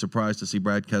not be surprised to see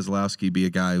Brad Keselowski be a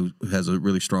guy who has a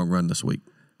really strong run this week.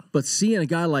 But seeing a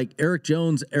guy like Eric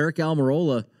Jones, Eric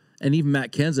Almirola, and even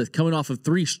Matt Kenseth coming off of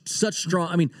 3 such strong.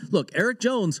 I mean, look, Eric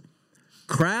Jones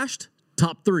crashed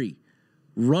top 3,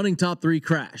 running top 3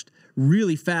 crashed.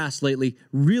 Really fast lately,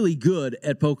 really good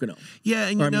at Pocono. Yeah,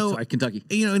 and Kentucky.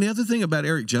 And the other thing about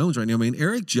Eric Jones right now, I mean,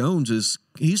 Eric Jones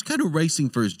he's kind of racing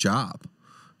for his job.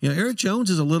 Eric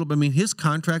Jones is a little bit, his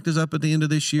contract is up at the end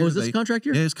of this year. Oh, is this contract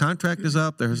year? Yeah, his contract is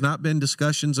up. There has not been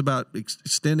discussions about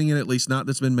extending it, at least not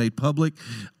that's been made public.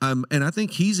 And I think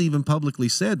he's even publicly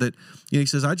said that, he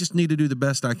says, I just need to do the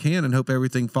best I can and hope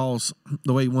everything falls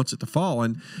the way he wants it to fall.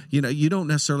 And, you don't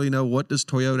necessarily know what does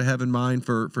Toyota have in mind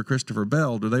for Christopher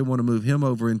Bell. Do they want to move him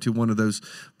over into one of those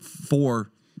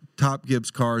 4 top Gibbs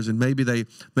cars, and maybe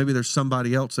there's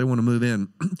somebody else they want to move in.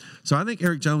 So I think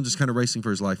Eric Jones is kind of racing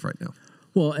for his life right now.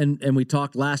 Well, and we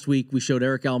talked last week, we showed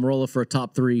Eric Almirola for a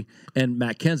top 3, and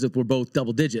Matt Kenseth were both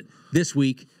double-digit. This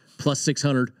week, plus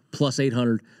 600, plus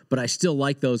 800, but I still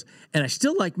like those. And I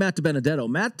still like Matt DiBenedetto.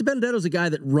 Matt DiBenedetto's a guy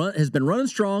that has been running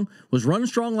strong, was running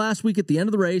strong last week at the end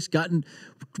of the race,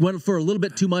 went for a little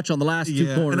bit too much on the last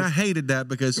 2 corners. And I hated that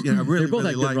because I really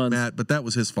liked runs. Matt, but that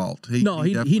was his fault. He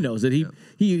knows it.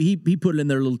 He put it in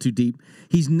there a little too deep.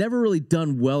 He's never really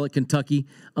done well at Kentucky.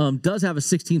 Does have a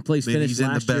 16th place finish last year. He's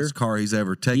in the best car he's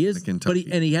ever taken to Kentucky.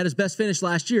 But he had his best finish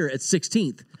last year at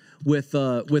 16th. with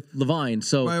Levine.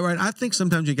 So right. I think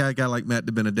sometimes you got a guy like Matt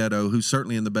DiBenedetto, who's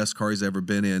certainly in the best car he's ever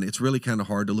been in. It's really kind of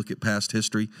hard to look at past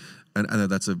history. And I know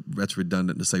that's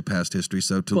redundant to say past history,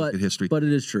 look at history. But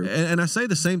it is true. And I say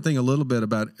the same thing a little bit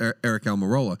about Eric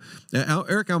Almirola. Now,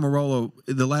 Eric Almirola,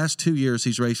 the last 2 years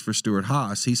he's raced for Stuart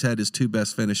Haas, he's had his 2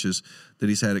 best finishes that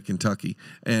he's had at Kentucky.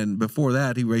 And before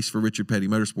that, he raced for Richard Petty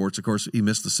Motorsports. Of course, he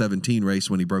missed the 17 race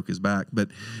when he broke his back. But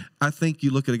I think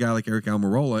you look at a guy like Eric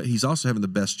Almirola, he's also having the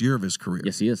best year of his career.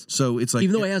 Yes, he is. So it's like,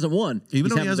 even though he hasn't won,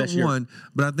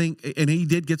 but I think, and he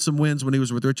did get some wins when he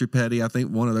was with Richard Petty. I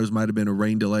think one of those might have been a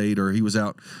rain delayed, or he was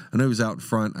out. I know he was out in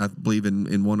front, I believe,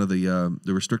 in one of the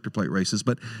restrictor plate races.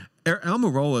 But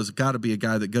Almirola has got to be a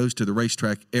guy that goes to the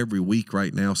racetrack every week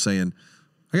right now saying,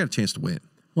 I got a chance to win.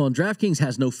 Well, and DraftKings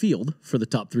has no field for the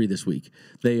top 3 this week.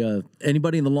 They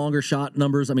anybody in the longer shot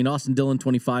numbers. I mean, Austin Dillon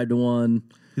 25-1.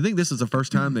 You think this is the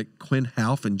first time that Quinn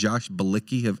Houff and Josh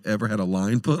Bilicki have ever had a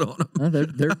line put on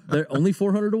them? They're only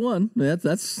 400-1.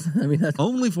 That's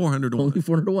only 400-1. Only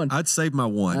 400-1. I'd save my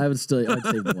one. I'd save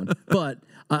the one. But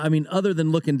I mean, other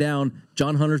than looking down,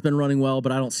 John Hunter's been running well,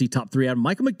 but I don't see top 3 out of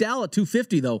Michael McDowell at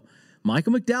 250 though.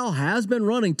 Michael McDowell has been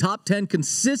running top 10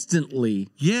 consistently.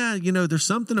 Yeah, there's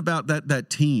something about that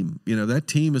team. That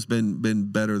team has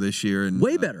been better this year. And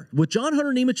way better. With John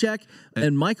Hunter Nemechek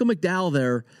and Michael McDowell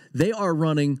there, they are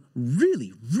running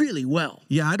really, really well.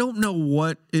 Yeah, I don't know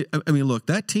what – look,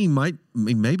 that team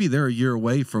maybe they're a year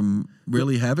away from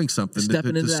really having something,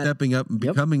 stepping up and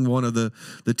becoming one of the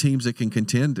teams that can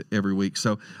contend every week.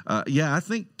 So, I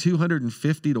think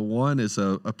 250-1 is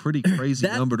a pretty crazy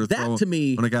number to throw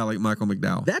on a guy like Michael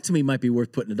McDowell. That to me might be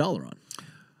worth putting $1 on.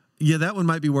 Yeah, that one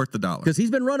might be worth $1. Because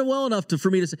he's been running well enough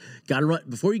for me to say, got to run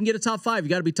before you can get a top 5. You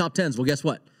got to be top 10s. Well, guess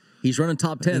what? He's running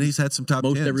top 10. And he's had some top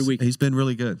 10s every week. He's been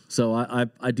really good. So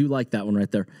I do like that one right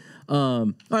there. All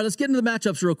right, let's get into the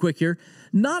matchups real quick here.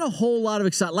 Not a whole lot of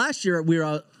excitement. Last year we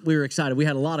were excited. We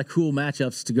had a lot of cool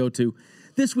matchups to go to.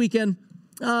 This weekend,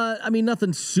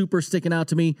 nothing super sticking out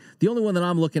to me. The only one that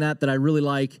I'm looking at that I really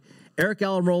like, Eric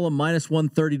Almirola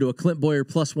 -130 to a Clint Bowyer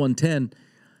 +110.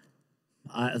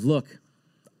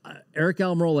 Eric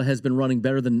Almirola has been running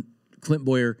better than Clint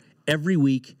Bowyer every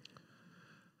week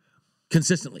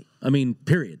consistently.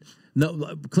 Period.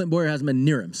 No, Clint Bowyer hasn't been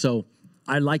near him. So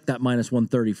I like that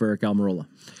 -130 for Eric Almirola.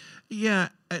 Yeah,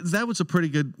 that was a pretty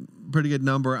good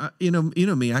number. You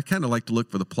know me, I kind of like to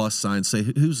look for the plus sign, say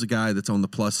who's the guy that's on the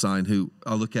plus sign who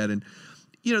I'll look at. And,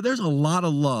 there's a lot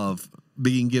of love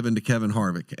being given to Kevin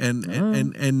Harvick.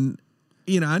 And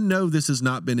I know this has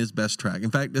not been his best track.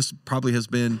 In fact, this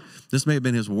may have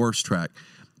been his worst track.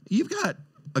 You've got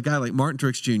a guy like Martin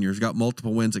Truex Jr. who's got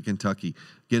multiple wins at Kentucky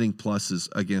getting pluses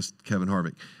against Kevin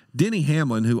Harvick. Denny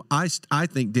Hamlin, who I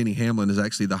think Denny Hamlin is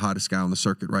actually the hottest guy on the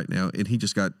circuit right now, and he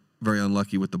just got very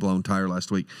unlucky with the blown tire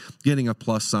last week, getting a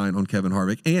plus sign on Kevin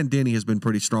Harvick. And Denny has been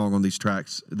pretty strong on these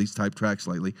type tracks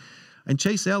lately. And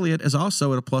Chase Elliott is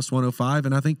also at a +105,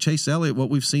 and I think Chase Elliott, what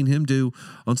we've seen him do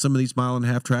on some of these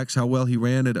mile-and-a-half tracks, how well he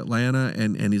ran at Atlanta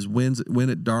and his win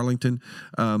at Darlington,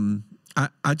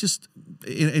 I just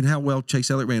and how well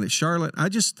Chase Elliott ran at Charlotte. I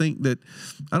just think that,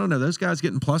 I don't know, those guys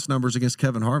getting plus numbers against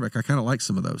Kevin Harvick, I kind of like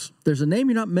some of those. There's a name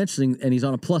you're not mentioning, and he's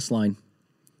on a plus line.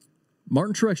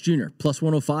 Martin Truex Jr.,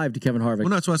 +105 to Kevin Harvick. Well,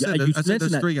 that's what I said. I said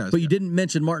those 3 guys. But you didn't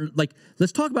mention Martin.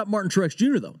 Let's talk about Martin Truex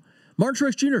Jr., though. Martin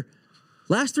Truex Jr.,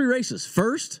 last 3 races,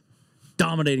 first,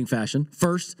 dominating fashion,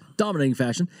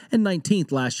 and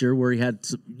 19th last year where he had,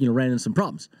 ran into some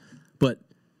problems. But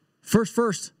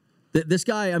first, this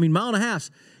guy, mile and a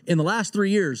half in the last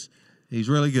 3 years. He's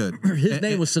really good. His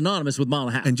name was synonymous with mile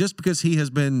and a half. And just because he has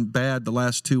been bad the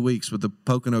last 2 weeks with the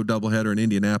Pocono doubleheader in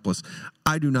Indianapolis,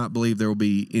 I do not believe there will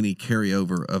be any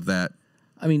carryover of that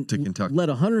to Kentucky. Led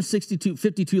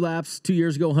 52 laps 2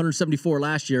 years ago, 174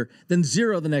 last year, then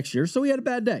 0 the next year. So he had a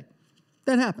bad day.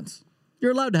 That happens.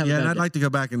 You're allowed to have a bad day. Yeah, and I'd like to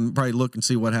go back and probably look and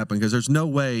see what happened, because there's no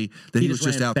way that he was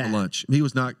just out to lunch. He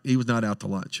was not out to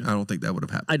lunch. I don't think that would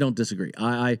have happened. I don't disagree.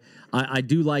 I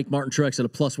do like Martin Truex at a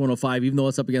 +105, even though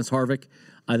it's up against Harvick.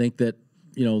 I think that,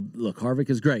 Harvick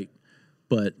is great,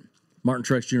 but Martin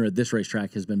Truex Jr. at this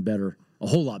racetrack has been better, a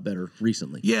whole lot better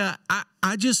recently. Yeah, I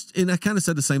kind of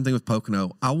said the same thing with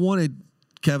Pocono. I wanted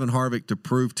Kevin Harvick to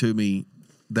prove to me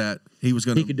that he was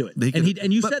going to. He could do it.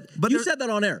 You said that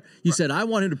on air. You said, I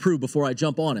want him to prove before I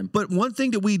jump on him. But one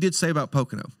thing that we did say about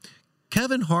Pocono,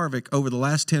 Kevin Harvick over the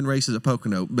last 10 races at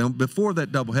Pocono, before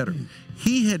that doubleheader,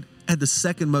 he had the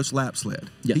second most laps led.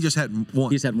 Yes. He just had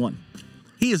one. He's had one.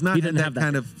 He has not had that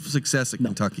kind of success at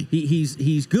Kentucky.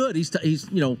 He's good. He's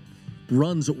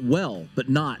runs well, but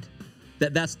not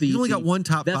That's the. He's only got one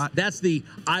top five. That's the.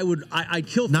 I'd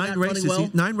kill for 9 that races.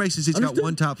 running well. 9 races. He's got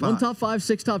one top 5. 1 top 5,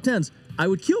 6 top 10s. I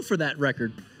would kill for that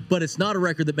record, but it's not a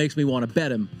record that makes me want to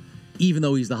bet him, even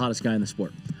though he's the hottest guy in the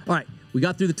sport. All right, we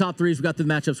got through the top 3s. We got through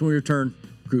the matchups. When we return,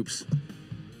 groups.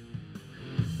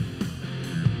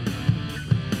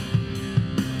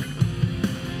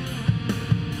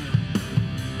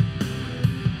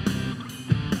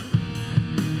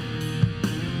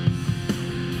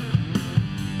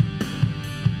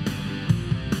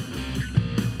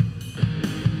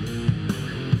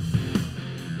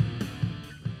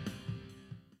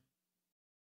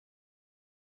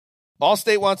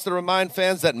 Allstate wants to remind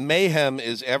fans that mayhem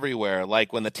is everywhere,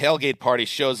 like when the tailgate party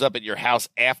shows up at your house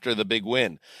after the big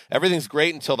win. Everything's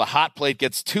great until the hot plate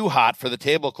gets too hot for the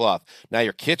tablecloth. Now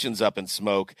your kitchen's up in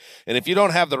smoke. And if you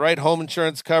don't have the right home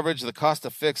insurance coverage, the cost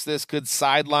to fix this could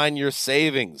sideline your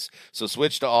savings. So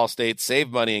switch to Allstate,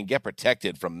 save money, and get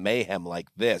protected from mayhem like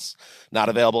this. Not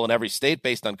available in every state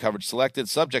based on coverage selected,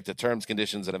 subject to terms,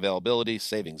 conditions, and availability.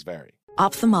 Savings vary.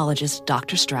 Ophthalmologist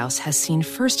Dr. Strauss has seen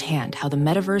firsthand how the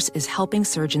metaverse is helping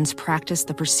surgeons practice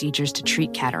the procedures to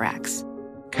treat cataracts.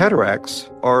 Cataracts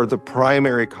are the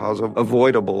primary cause of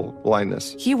avoidable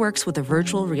blindness. He works with a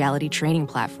virtual reality training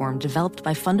platform developed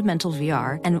by Fundamental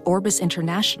VR and Orbis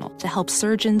International to help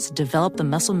surgeons develop the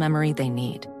muscle memory they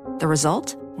need. The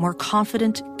result? More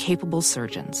confident, capable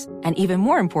surgeons. And even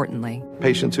more importantly,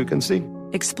 patients who can see.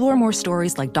 Explore more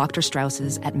stories like Dr.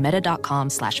 Strauss's at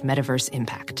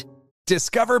meta.com/metaverseimpact.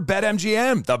 Discover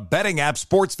BetMGM, the betting app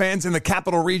sports fans in the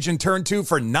capital region turn to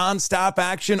for nonstop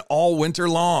action all winter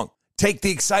long. Take the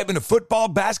excitement of football,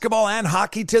 basketball, and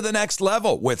hockey to the next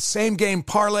level with same-game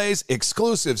parlays,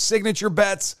 exclusive signature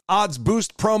bets, odds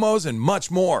boost promos, and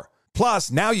much more. Plus,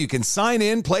 now you can sign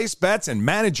in, place bets, and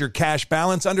manage your cash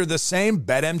balance under the same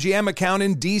BetMGM account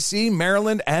in D.C.,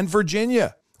 Maryland, and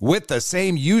Virginia. With the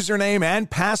same username and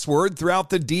password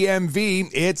throughout the DMV,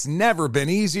 it's never been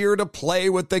easier to play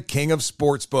with the king of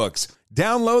sportsbooks.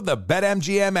 Download the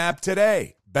BetMGM app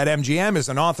today. BetMGM is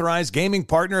an authorized gaming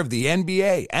partner of the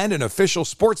NBA and an official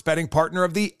sports betting partner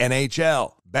of the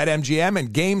NHL. BetMGM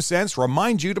and GameSense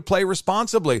remind you to play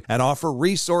responsibly and offer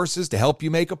resources to help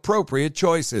you make appropriate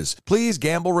choices. Please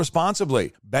gamble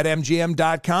responsibly.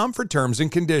 BetMGM.com for terms and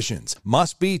conditions.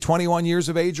 Must be 21 years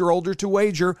of age or older to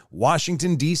wager.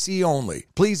 Washington, D.C. only.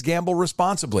 Please gamble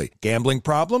responsibly. Gambling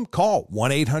problem? Call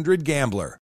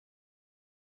 1-800-GAMBLER.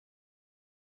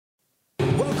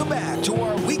 Welcome back to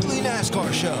our weekly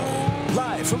NASCAR show.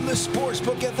 Live from the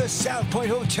Sportsbook at the South Point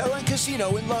Hotel and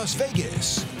Casino in Las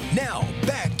Vegas. Now,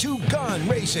 back to Gone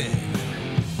Racing.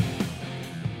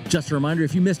 Just a reminder,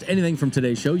 if you missed anything from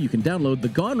today's show, you can download the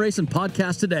Gone Racing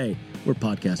podcast today. We're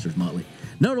podcasters, Motley.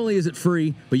 Not only is it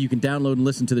free, but you can download and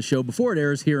listen to the show before it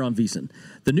airs here on VSiN.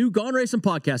 The new Gone Racing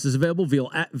podcast is available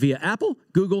via Apple,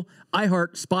 Google,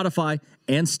 iHeart, Spotify,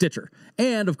 and Stitcher.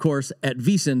 And, of course, at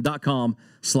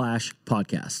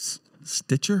vsin.com/podcasts.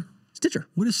 Stitcher? Stitcher.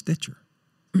 What is Stitcher?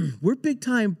 We're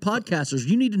big-time podcasters.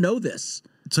 You need to know this.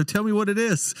 So tell me what it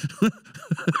is.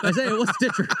 Isaiah, what's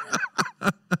Stitcher?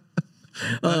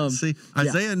 See,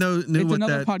 Isaiah knew it's what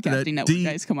another podcasting network,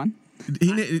 guys. Come on.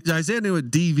 Isaiah knew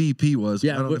what DVP was.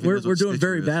 Yeah, we're doing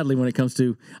very badly when it comes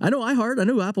to. I know iHeart, I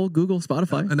know Apple, Google,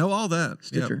 Spotify. I know all that.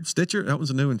 Stitcher, yeah. Stitcher. That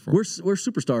was a new one for We're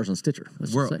superstars on Stitcher.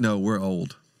 We're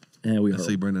old. Yeah, we are.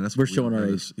 See, Brendan, we're showing our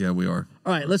age. Yeah, we are.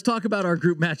 All right, let's talk about our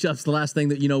group matchups. The last thing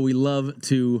that we love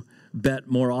to bet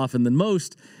more often than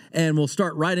most, and we'll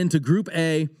start right into Group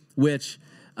A, which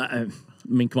come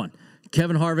on.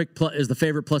 Kevin Harvick is the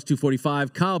favorite, plus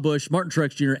 245. Kyle Busch, Martin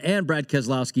Truex Jr., and Brad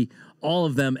Keselowski, all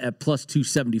of them at plus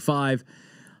 275.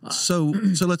 So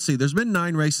let's see. There's been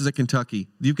 9 races at Kentucky.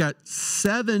 You've got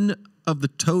 7 of the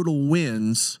total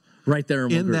wins right there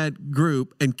in that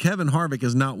group, and Kevin Harvick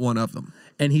is not one of them.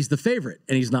 And he's the favorite,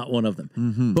 and he's not one of them.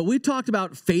 Mm-hmm. But we talked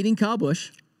about fading Kyle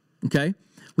Busch, okay?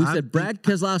 We said Brad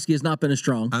Keselowski has not been as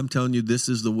strong. I'm telling you, this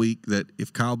is the week that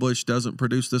if Kyle Busch doesn't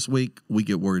produce this week, we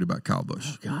get worried about Kyle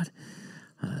Busch. Oh, God.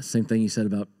 Same thing you said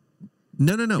about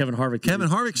No. Kevin Harvick. Kevin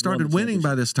Harvick started winning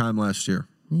by this time last year.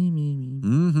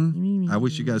 I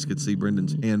wish you guys could see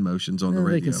Brendan's hand motions on the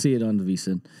radio. They can see it on the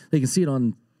VSiN. They can see it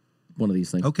on one of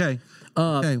these things. Okay.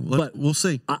 But we'll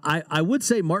see. I would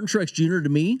say Martin Truex Jr. to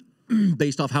me,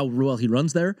 based off how well he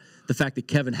runs there, the fact that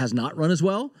Kevin has not run as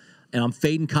well, and I'm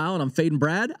fading Kyle and I'm fading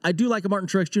Brad, I do like a Martin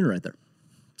Truex Jr. right there.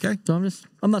 Okay. So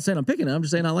I'm not saying I'm picking it. I'm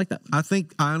just saying I like that. I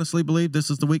honestly believe this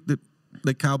is the week that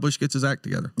Kyle Busch gets his act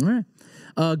together. All right.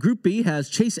 Group B has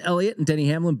Chase Elliott and Denny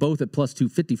Hamlin both at plus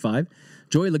 255,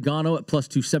 Joey Logano at plus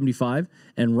 275,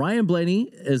 and Ryan Blaney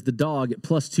is the dog at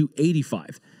plus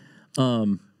 285.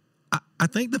 I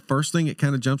think the first thing that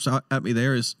kind of jumps out at me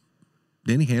there is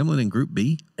Denny Hamlin in Group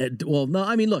B. Well, no,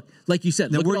 I mean, look, like you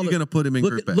said, now, where are you going to put him in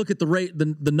Group A? Look at the rate,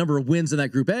 the number of wins in that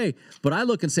Group A. But I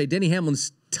look and say Denny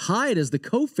Hamlin's tied as the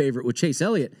co-favorite with Chase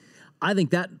Elliott. I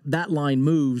think that line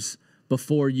moves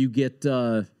before you get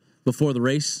before the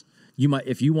race. You might,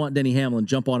 if you want Denny Hamlin,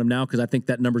 jump on him now because I think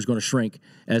that number is going to shrink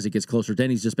as it gets closer.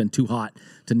 Denny's just been too hot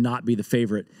to not be the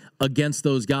favorite against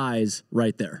those guys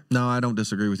right there. No, I don't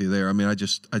disagree with you there. I mean, I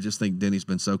just think Denny's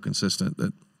been so consistent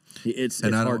that it's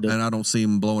hard and I don't see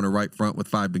him blowing a right front with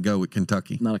 5 to go at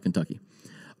Kentucky. Not at Kentucky.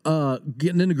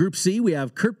 Getting into Group C, we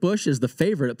have Kurt Busch as the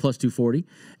favorite at plus 240,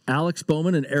 Alex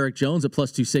Bowman and Eric Jones at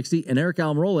plus 260, and Eric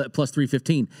Almirola at plus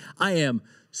 315. I am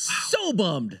so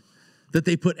bummed that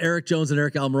they put Eric Jones and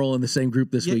Eric Almirola in the same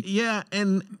group this week. Yeah,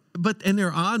 and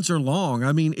their odds are long.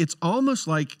 I mean, it's almost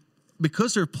like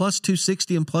because they're plus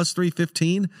 260 and plus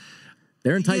 315,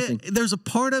 they're enticing. Yeah, there's a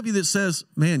part of you that says,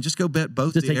 man, just go bet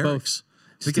both just the take Erics. Both.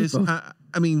 Because, I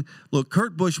mean, look,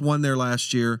 Kurt Busch won there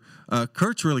last year.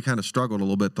 Kurt's really kind of struggled a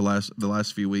little bit the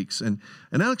last few weeks. And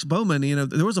Alex Bowman,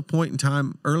 there was a point in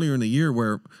time earlier in the year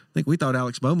where I think we thought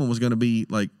Alex Bowman was going to be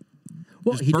like,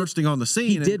 bursting on the scene.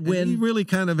 He did win. He really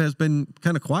kind of has been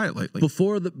kind of quiet lately.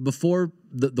 Before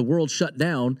the world shut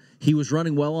down, he was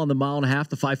running well on the 1.5 mile,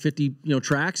 the 550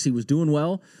 tracks. He was doing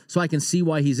well, so I can see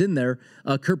why he's in there.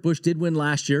 Kurt Busch did win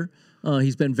last year.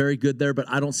 He's been very good there, but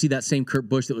I don't see that same Kurt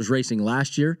Busch that was racing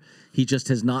last year. He just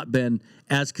has not been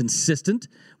as consistent.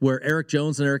 Where Eric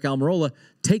Jones and Eric Almirola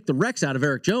take the wrecks out of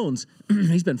Eric Jones,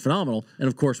 he's been phenomenal. And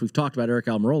of course, we've talked about Eric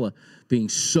Almirola being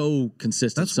so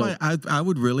consistent. That's why I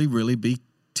would really, really be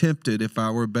tempted if I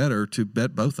were better to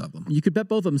bet both of them. You could bet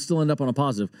both of them and still end up on a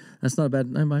positive. That's not a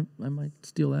bad. I might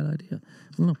steal that idea. I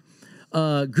don't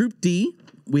know. Group D.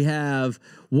 We have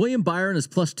William Byron as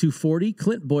plus 240,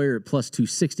 Clint Boyer at plus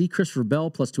 260, Christopher Bell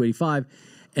plus 285,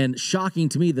 and shocking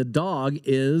to me, the dog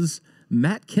is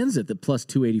Matt Kenseth at plus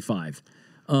 285.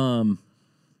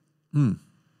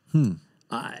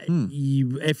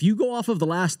 If you go off of the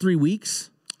last 3 weeks,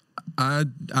 I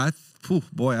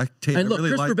really like Matt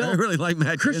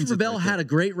Kenseth. Christopher Bell had a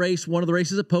great race. One of the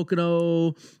races at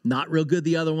Pocono, not real good.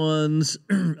 The other ones.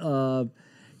 But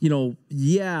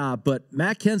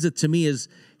Matt Kenseth to me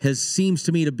seems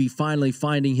to me to be finally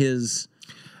finding his.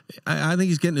 I think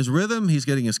he's getting his rhythm. He's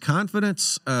getting his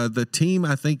confidence. The team,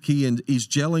 I think he's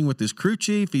gelling with his crew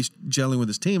chief. He's gelling with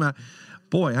his team. I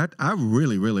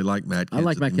really, really like Matt Kenseth. I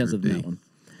like Matt Kenseth in that one.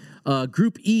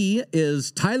 Group E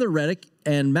is Tyler Reddick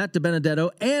and Matt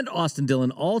DiBenedetto and Austin Dillon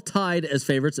all tied as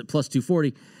favorites at plus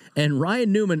 240, and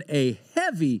Ryan Newman a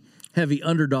heavy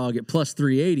underdog at plus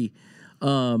 380.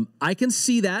 I can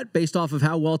see that based off of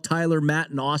how well Tyler, Matt,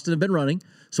 and Austin have been running.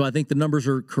 So I think the numbers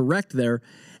are correct there.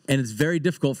 And it's very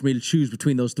difficult for me to choose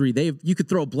between those three. You could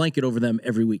throw a blanket over them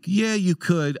every week. Yeah, you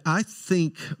could. I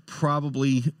think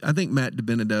Matt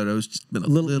DiBenedetto's just been a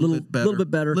little bit better. Little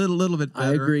bit better.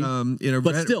 I agree.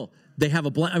 But still, they have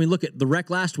a blank. I mean, look at the wreck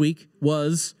last week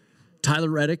was Tyler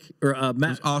Reddick or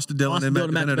Austin Dillon and Matt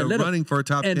DiBenedetto running for a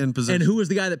top 10 position. And who was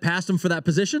the guy that passed him for that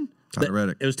position? Tyler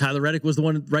Reddick. It was Tyler Reddick was the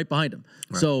one right behind him.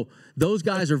 Right. So those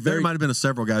guys are very. There might have been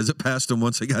several guys that passed him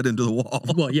once they got into the wall.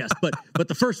 Well, yes, but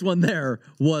the first one there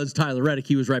was Tyler Reddick.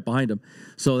 He was right behind him.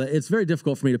 So it's very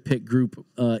difficult for me to pick Group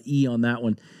E on that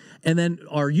one. And then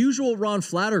our usual Ron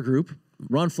Flatter group.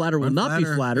 Ron Flatter will not be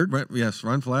flattered. Yes,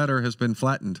 Ron Flatter has been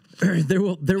flattened. There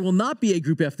will not be a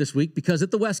Group F this week because at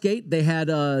the Westgate they had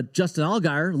Justin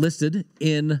Allgaier listed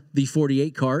in the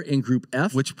 48 car in Group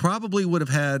F, which probably would have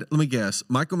had, let me guess,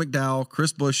 Michael McDowell,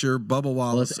 Chris Buescher, Bubba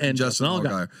Wallace, and Justin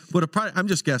Allgaier. I'm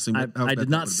just guessing. I did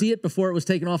not see it before it was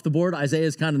taken off the board.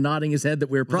 Isaiah's kind of nodding his head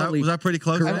that we were probably was that pretty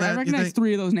close. I recognize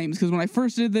 3 of those names because when I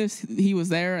first did this, he was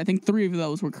there. I think 3 of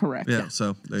those were correct. Yeah.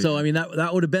 So I mean that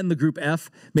would have been the Group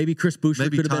F. Maybe Chris Buescher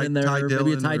could have been in there.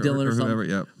 Maybe a Ty Dillon or something. Whoever,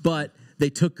 yeah. But they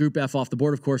took Group F off the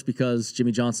board, of course, because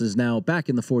Jimmy Johnson is now back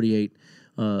in the 48.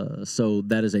 So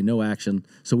that is a no action.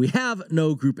 So we have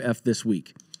no Group F this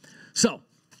week. So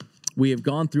we have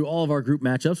gone through all of our group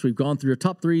matchups. We've gone through our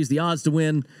top 3s, the odds to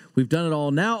win. We've done it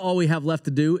all. Now all we have left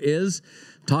to do is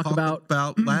talk about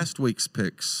last week's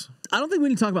picks. I don't think we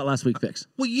need to talk about last week's picks.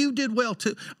 Well, you did well,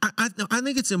 too. I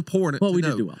think it's important we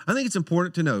did do well. I think it's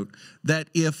important to note that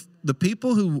if the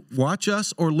people who watch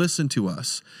us or listen to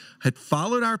us had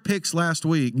followed our picks last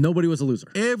week, nobody was a loser.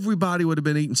 Everybody would have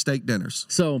been eating steak dinners.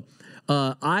 So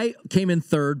I came in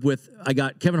third I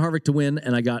got Kevin Harvick to win,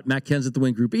 and I got Matt Kenseth to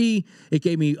win Group E. It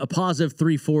gave me a positive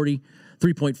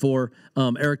 3.4.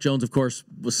 Eric Jones, of course,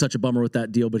 was such a bummer with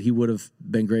that deal, but he would have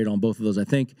been great on both of those, I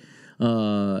think.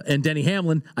 And Denny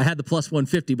Hamlin, I had the plus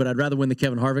 150, but I'd rather win the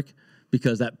Kevin Harvick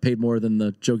because that paid more than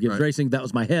the Joe Gibbs Racing. That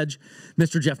was my hedge.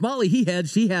 Mr. Jeff Motley, he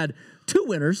hedged. He had 2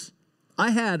 winners.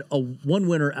 I had one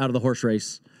winner out of the horse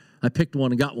race. I picked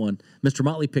one and got one. Mr.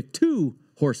 Motley picked 2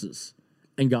 horses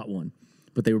and got one,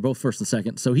 but they were both first and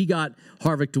second. So he got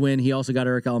Harvick to win. He also got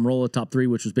Eric Almirola top 3,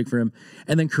 which was big for him.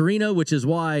 And then Karina, which is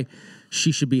why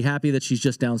she should be happy that she's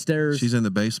just downstairs. She's in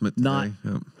the basement today.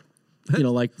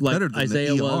 Not, like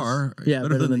Isaiah was. Yeah,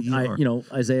 better than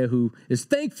Isaiah, who is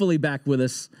thankfully back with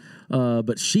us.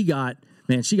 But she got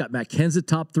Matt Kenseth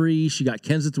top 3. She got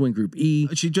Kenseth to win Group E.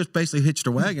 She just basically hitched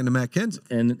her wagon to Matt Kenseth.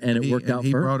 And it worked out for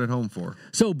her. He brought it home for her.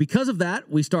 So because of that,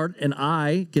 we start, and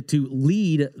I get to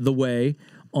lead the way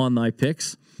on my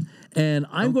picks. And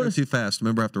I'm going too fast.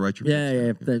 Remember, I have to write your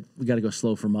picks. Yeah. We got to go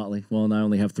slow for Motley. Well, and I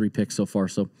only have 3 picks so far.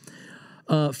 So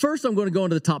first, I'm going to go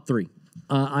into the top 3.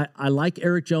 I like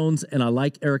Eric Jones, and I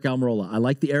like Eric Almirola. I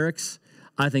like the Erics.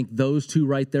 I think those 2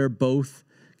 right there both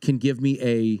can give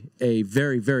me a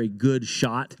very, very good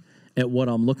shot at what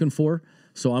I'm looking for.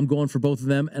 So I'm going for both of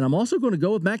them. And I'm also going to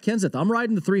go with Matt Kenseth. I'm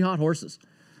riding the 3 hot horses.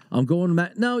 I'm going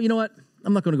Matt. No, you know what?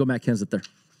 I'm not going to go Matt Kenseth there.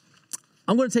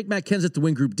 I'm going to take Matt Kenseth to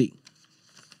win Group D.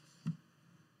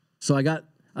 So I got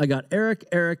Eric,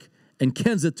 and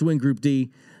Kenseth to win Group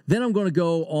D. Then I'm going to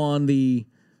go on the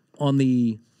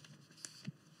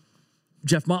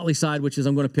Jeff Motley side, which is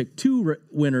I'm going to pick 2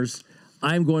 winners.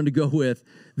 I'm going to go with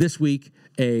this week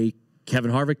a Kevin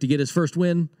Harvick to get his first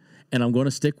win, and I'm going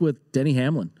to stick with Denny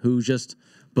Hamlin,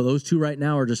 but those 2 right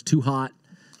now are just too hot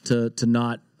to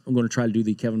not. I'm going to try to do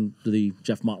the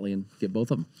Jeff Motley and get both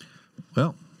of them.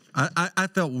 Well, I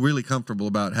felt really comfortable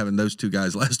about having those 2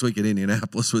 guys last week at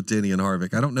Indianapolis with Denny and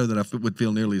Harvick. I don't know that I would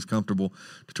feel nearly as comfortable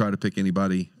to try to pick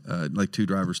anybody like 2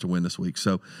 drivers to win this week.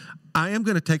 So I am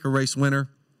going to take a race winner,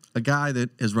 a guy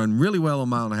that has run really well a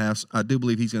mile and a half. I do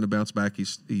believe he's going to bounce back.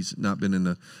 He's not been in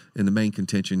the main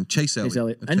contention. Chase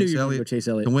Elliott. I knew you were going to go Chase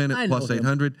Elliott to win at plus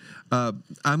 800.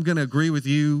 I'm going to agree with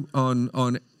you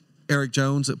on Eric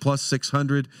Jones at plus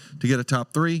 600 to get a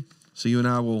top 3. So you and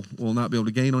I will not be able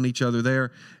to gain on each other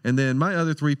there. And then my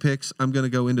other 3 picks, I'm going to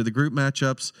go into the group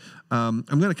matchups. I'm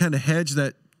going to kind of hedge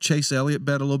that Chase Elliott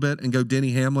bet a little bit and go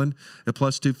Denny Hamlin at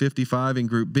plus 255 in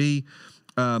Group B.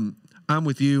 I'm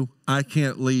with you. I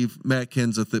can't leave Matt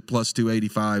Kenseth at plus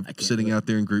 285 sitting out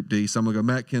there in Group D. So I'm going to go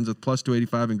Matt Kenseth plus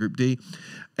 285 in Group D.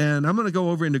 And I'm going to go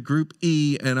over into Group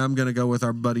E, and I'm going to go with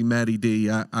our buddy Matty D.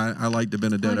 I like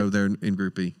DiBenedetto there in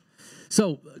Group E.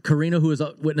 So Karina, who is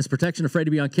witness protection, afraid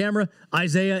to be on camera.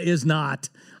 Isaiah is not.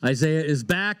 Isaiah is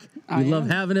back. We love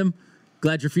having him.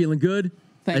 Glad you're feeling good.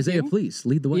 Thank Isaiah, you. please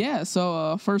lead the way. Yeah,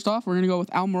 so first off, we're going to go with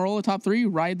Almirola top 3,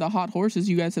 ride the hot horse, as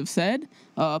you guys have said,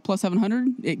 plus 700.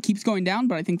 It keeps going down,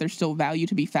 but I think there's still value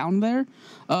to be found there.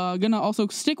 Going to also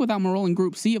stick with Almirola in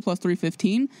Group C at plus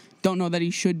 315. Don't know that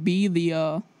he should be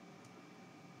the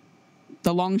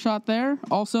long shot there.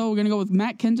 Also, we're going to go with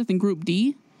Matt Kenseth in Group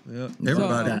D. Yeah,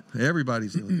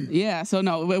 everybody's doing it. Yeah, so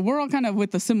no, we're all kind of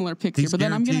with the similar picks here, but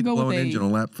then I'm going to go with engine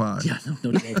on lap 5. Yeah,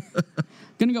 no.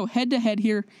 Going to go head-to-head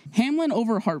here. Hamlin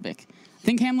over Harvick. I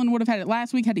think Hamlin would have had it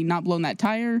last week had he not blown that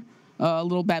tire. A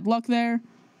little bad luck there.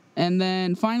 And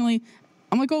then finally,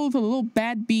 I'm going to go with a little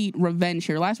bad beat revenge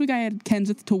here. Last week I had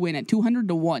Kenseth to win at 200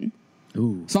 to 1.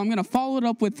 Ooh. So I'm going to follow it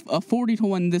up with a 40 to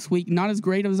 1 this week. Not as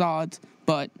great as odds,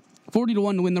 but 40 to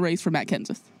 1 to win the race for Matt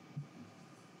Kenseth.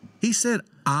 He said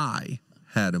I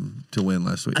had him to win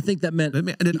last week. I think that meant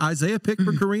did Isaiah pick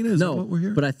for Karina? Is that what we're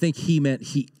hearing? But I think he meant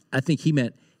he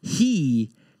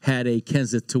had a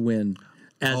Kenseth to win.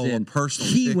 As in,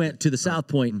 he went to the South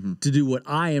Point to do what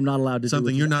I am not allowed to do.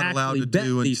 Something you're not allowed to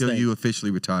do until you officially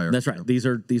retire. That's right. These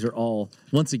are all,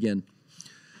 once again,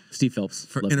 Steve Phelps.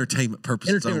 For entertainment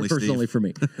purposes only for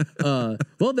me. Well,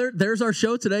 there's our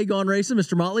show today, Gone Racing.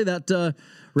 Mr. Motley, that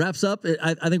wraps up.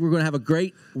 I think we're going to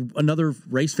have another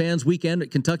race fans weekend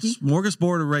at Kentucky.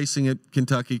 Smorgasbord of racing at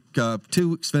Kentucky.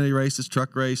 2 Xfinity races,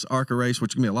 truck race, ARCA race,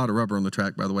 which is going to be a lot of rubber on the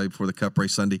track, by the way, before the Cup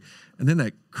race Sunday. And then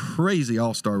that crazy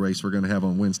all-star race we're going to have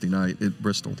on Wednesday night at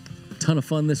Bristol. Ton of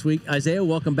fun this week. Isaiah,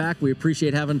 welcome back. We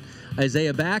appreciate having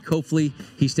Isaiah back. Hopefully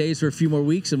he stays for a few more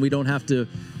weeks and we don't have to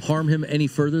harm him any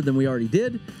further than we already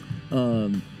did.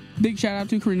 Big shout out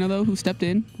to Karina, though, who stepped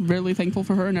in. Really thankful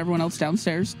for her and everyone else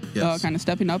downstairs kind of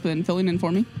stepping up and filling in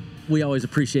for me. We always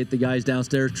appreciate the guys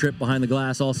downstairs. Trip behind the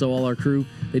glass, also all our crew.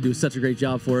 They do such a great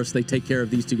job for us. They take care of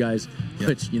these 2 guys,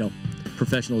 which,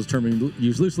 professional is a term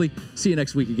used loosely. See you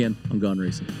next week again on Gone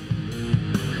Racing.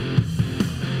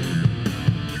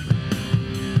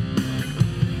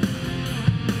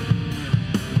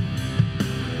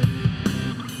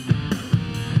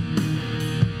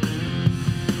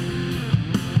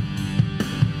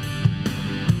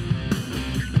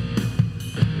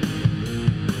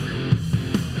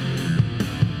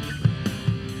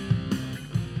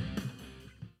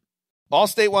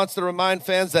 Allstate wants to remind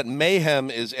fans that mayhem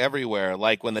is everywhere,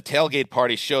 like when the tailgate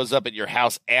party shows up at your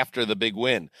house after the big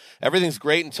win. Everything's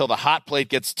great until the hot plate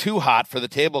gets too hot for the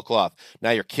tablecloth.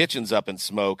 Now your kitchen's up in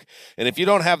smoke. And if you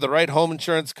don't have the right home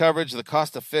insurance coverage, the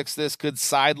cost to fix this could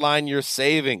sideline your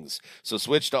savings. So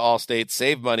switch to Allstate,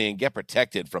 save money, and get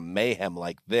protected from mayhem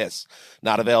like this.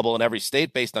 Not available in every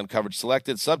state based on coverage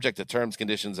selected, subject to terms,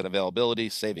 conditions, and availability.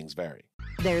 Savings vary.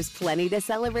 There's plenty to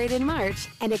celebrate in March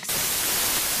and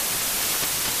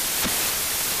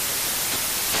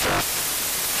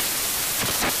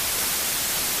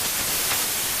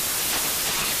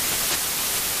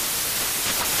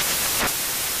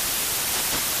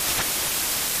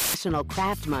National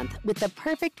Craft Month with the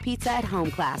perfect pizza at home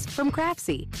class from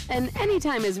Craftsy. And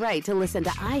anytime is right to listen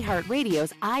to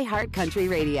iHeartRadio's iHeartCountry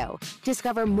Radio.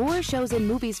 Discover more shows and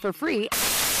movies for free.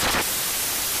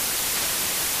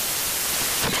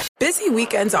 Busy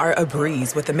weekends are a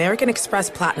breeze with American Express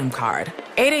Platinum Card.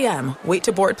 8 a.m., wait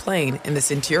to board plane in the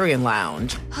Centurion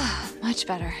Lounge. Much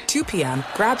better. 2 p.m.,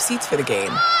 grab seats for the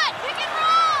game.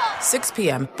 6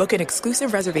 p.m., book an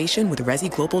exclusive reservation with Resi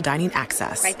Global Dining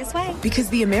Access. Right this way. Because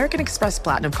the American Express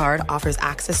Platinum Card offers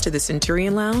access to the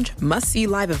Centurion Lounge, must-see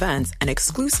live events, and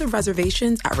exclusive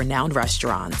reservations at renowned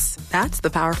restaurants. That's the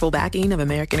powerful backing of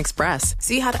American Express.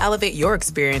 See how to elevate your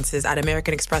experiences at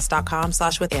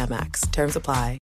americanexpress.com/withAmex. Terms apply.